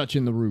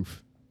 Touching the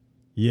roof.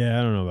 Yeah,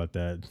 I don't know about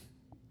that.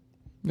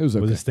 It was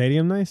okay. Was the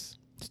stadium nice?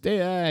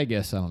 I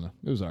guess. I don't know.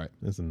 It was all right.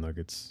 That's the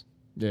Nuggets.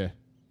 Yeah.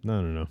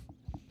 No, no, no.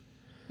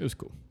 It was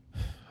cool.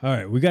 All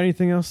right. We got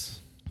anything else?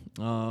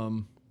 I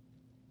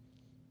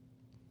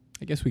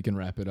guess we can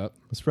wrap it up.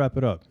 Let's wrap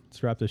it up.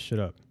 Let's wrap this shit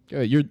up.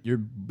 You're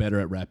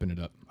better at wrapping it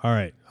up. All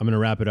right. I'm going to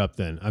wrap it up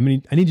then. I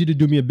need you to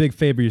do me a big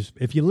favor.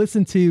 If you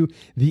listen to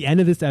the end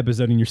of this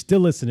episode and you're still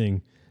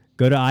listening,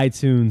 go to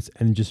iTunes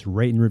and just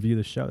rate and review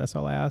the show. That's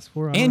all I ask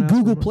for. And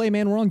Google Play,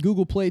 man. We're on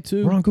Google Play,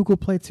 too. We're on Google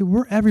Play, too.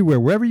 We're everywhere.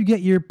 Wherever you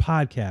get your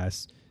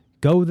podcasts,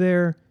 go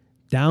there,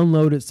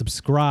 download it,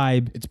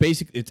 subscribe.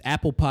 It's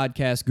Apple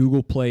Podcasts,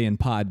 Google Play, and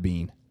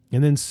Podbean.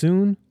 And then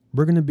soon,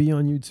 we're going to be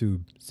on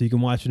YouTube so you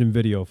can watch it in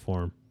video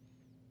form.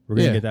 We're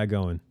going to get that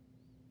going.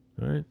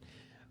 All right.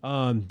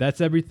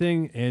 That's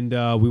everything, and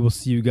we will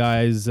see you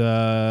guys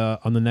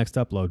on the next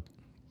upload.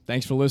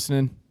 Thanks for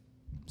listening.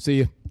 See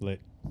you. Late.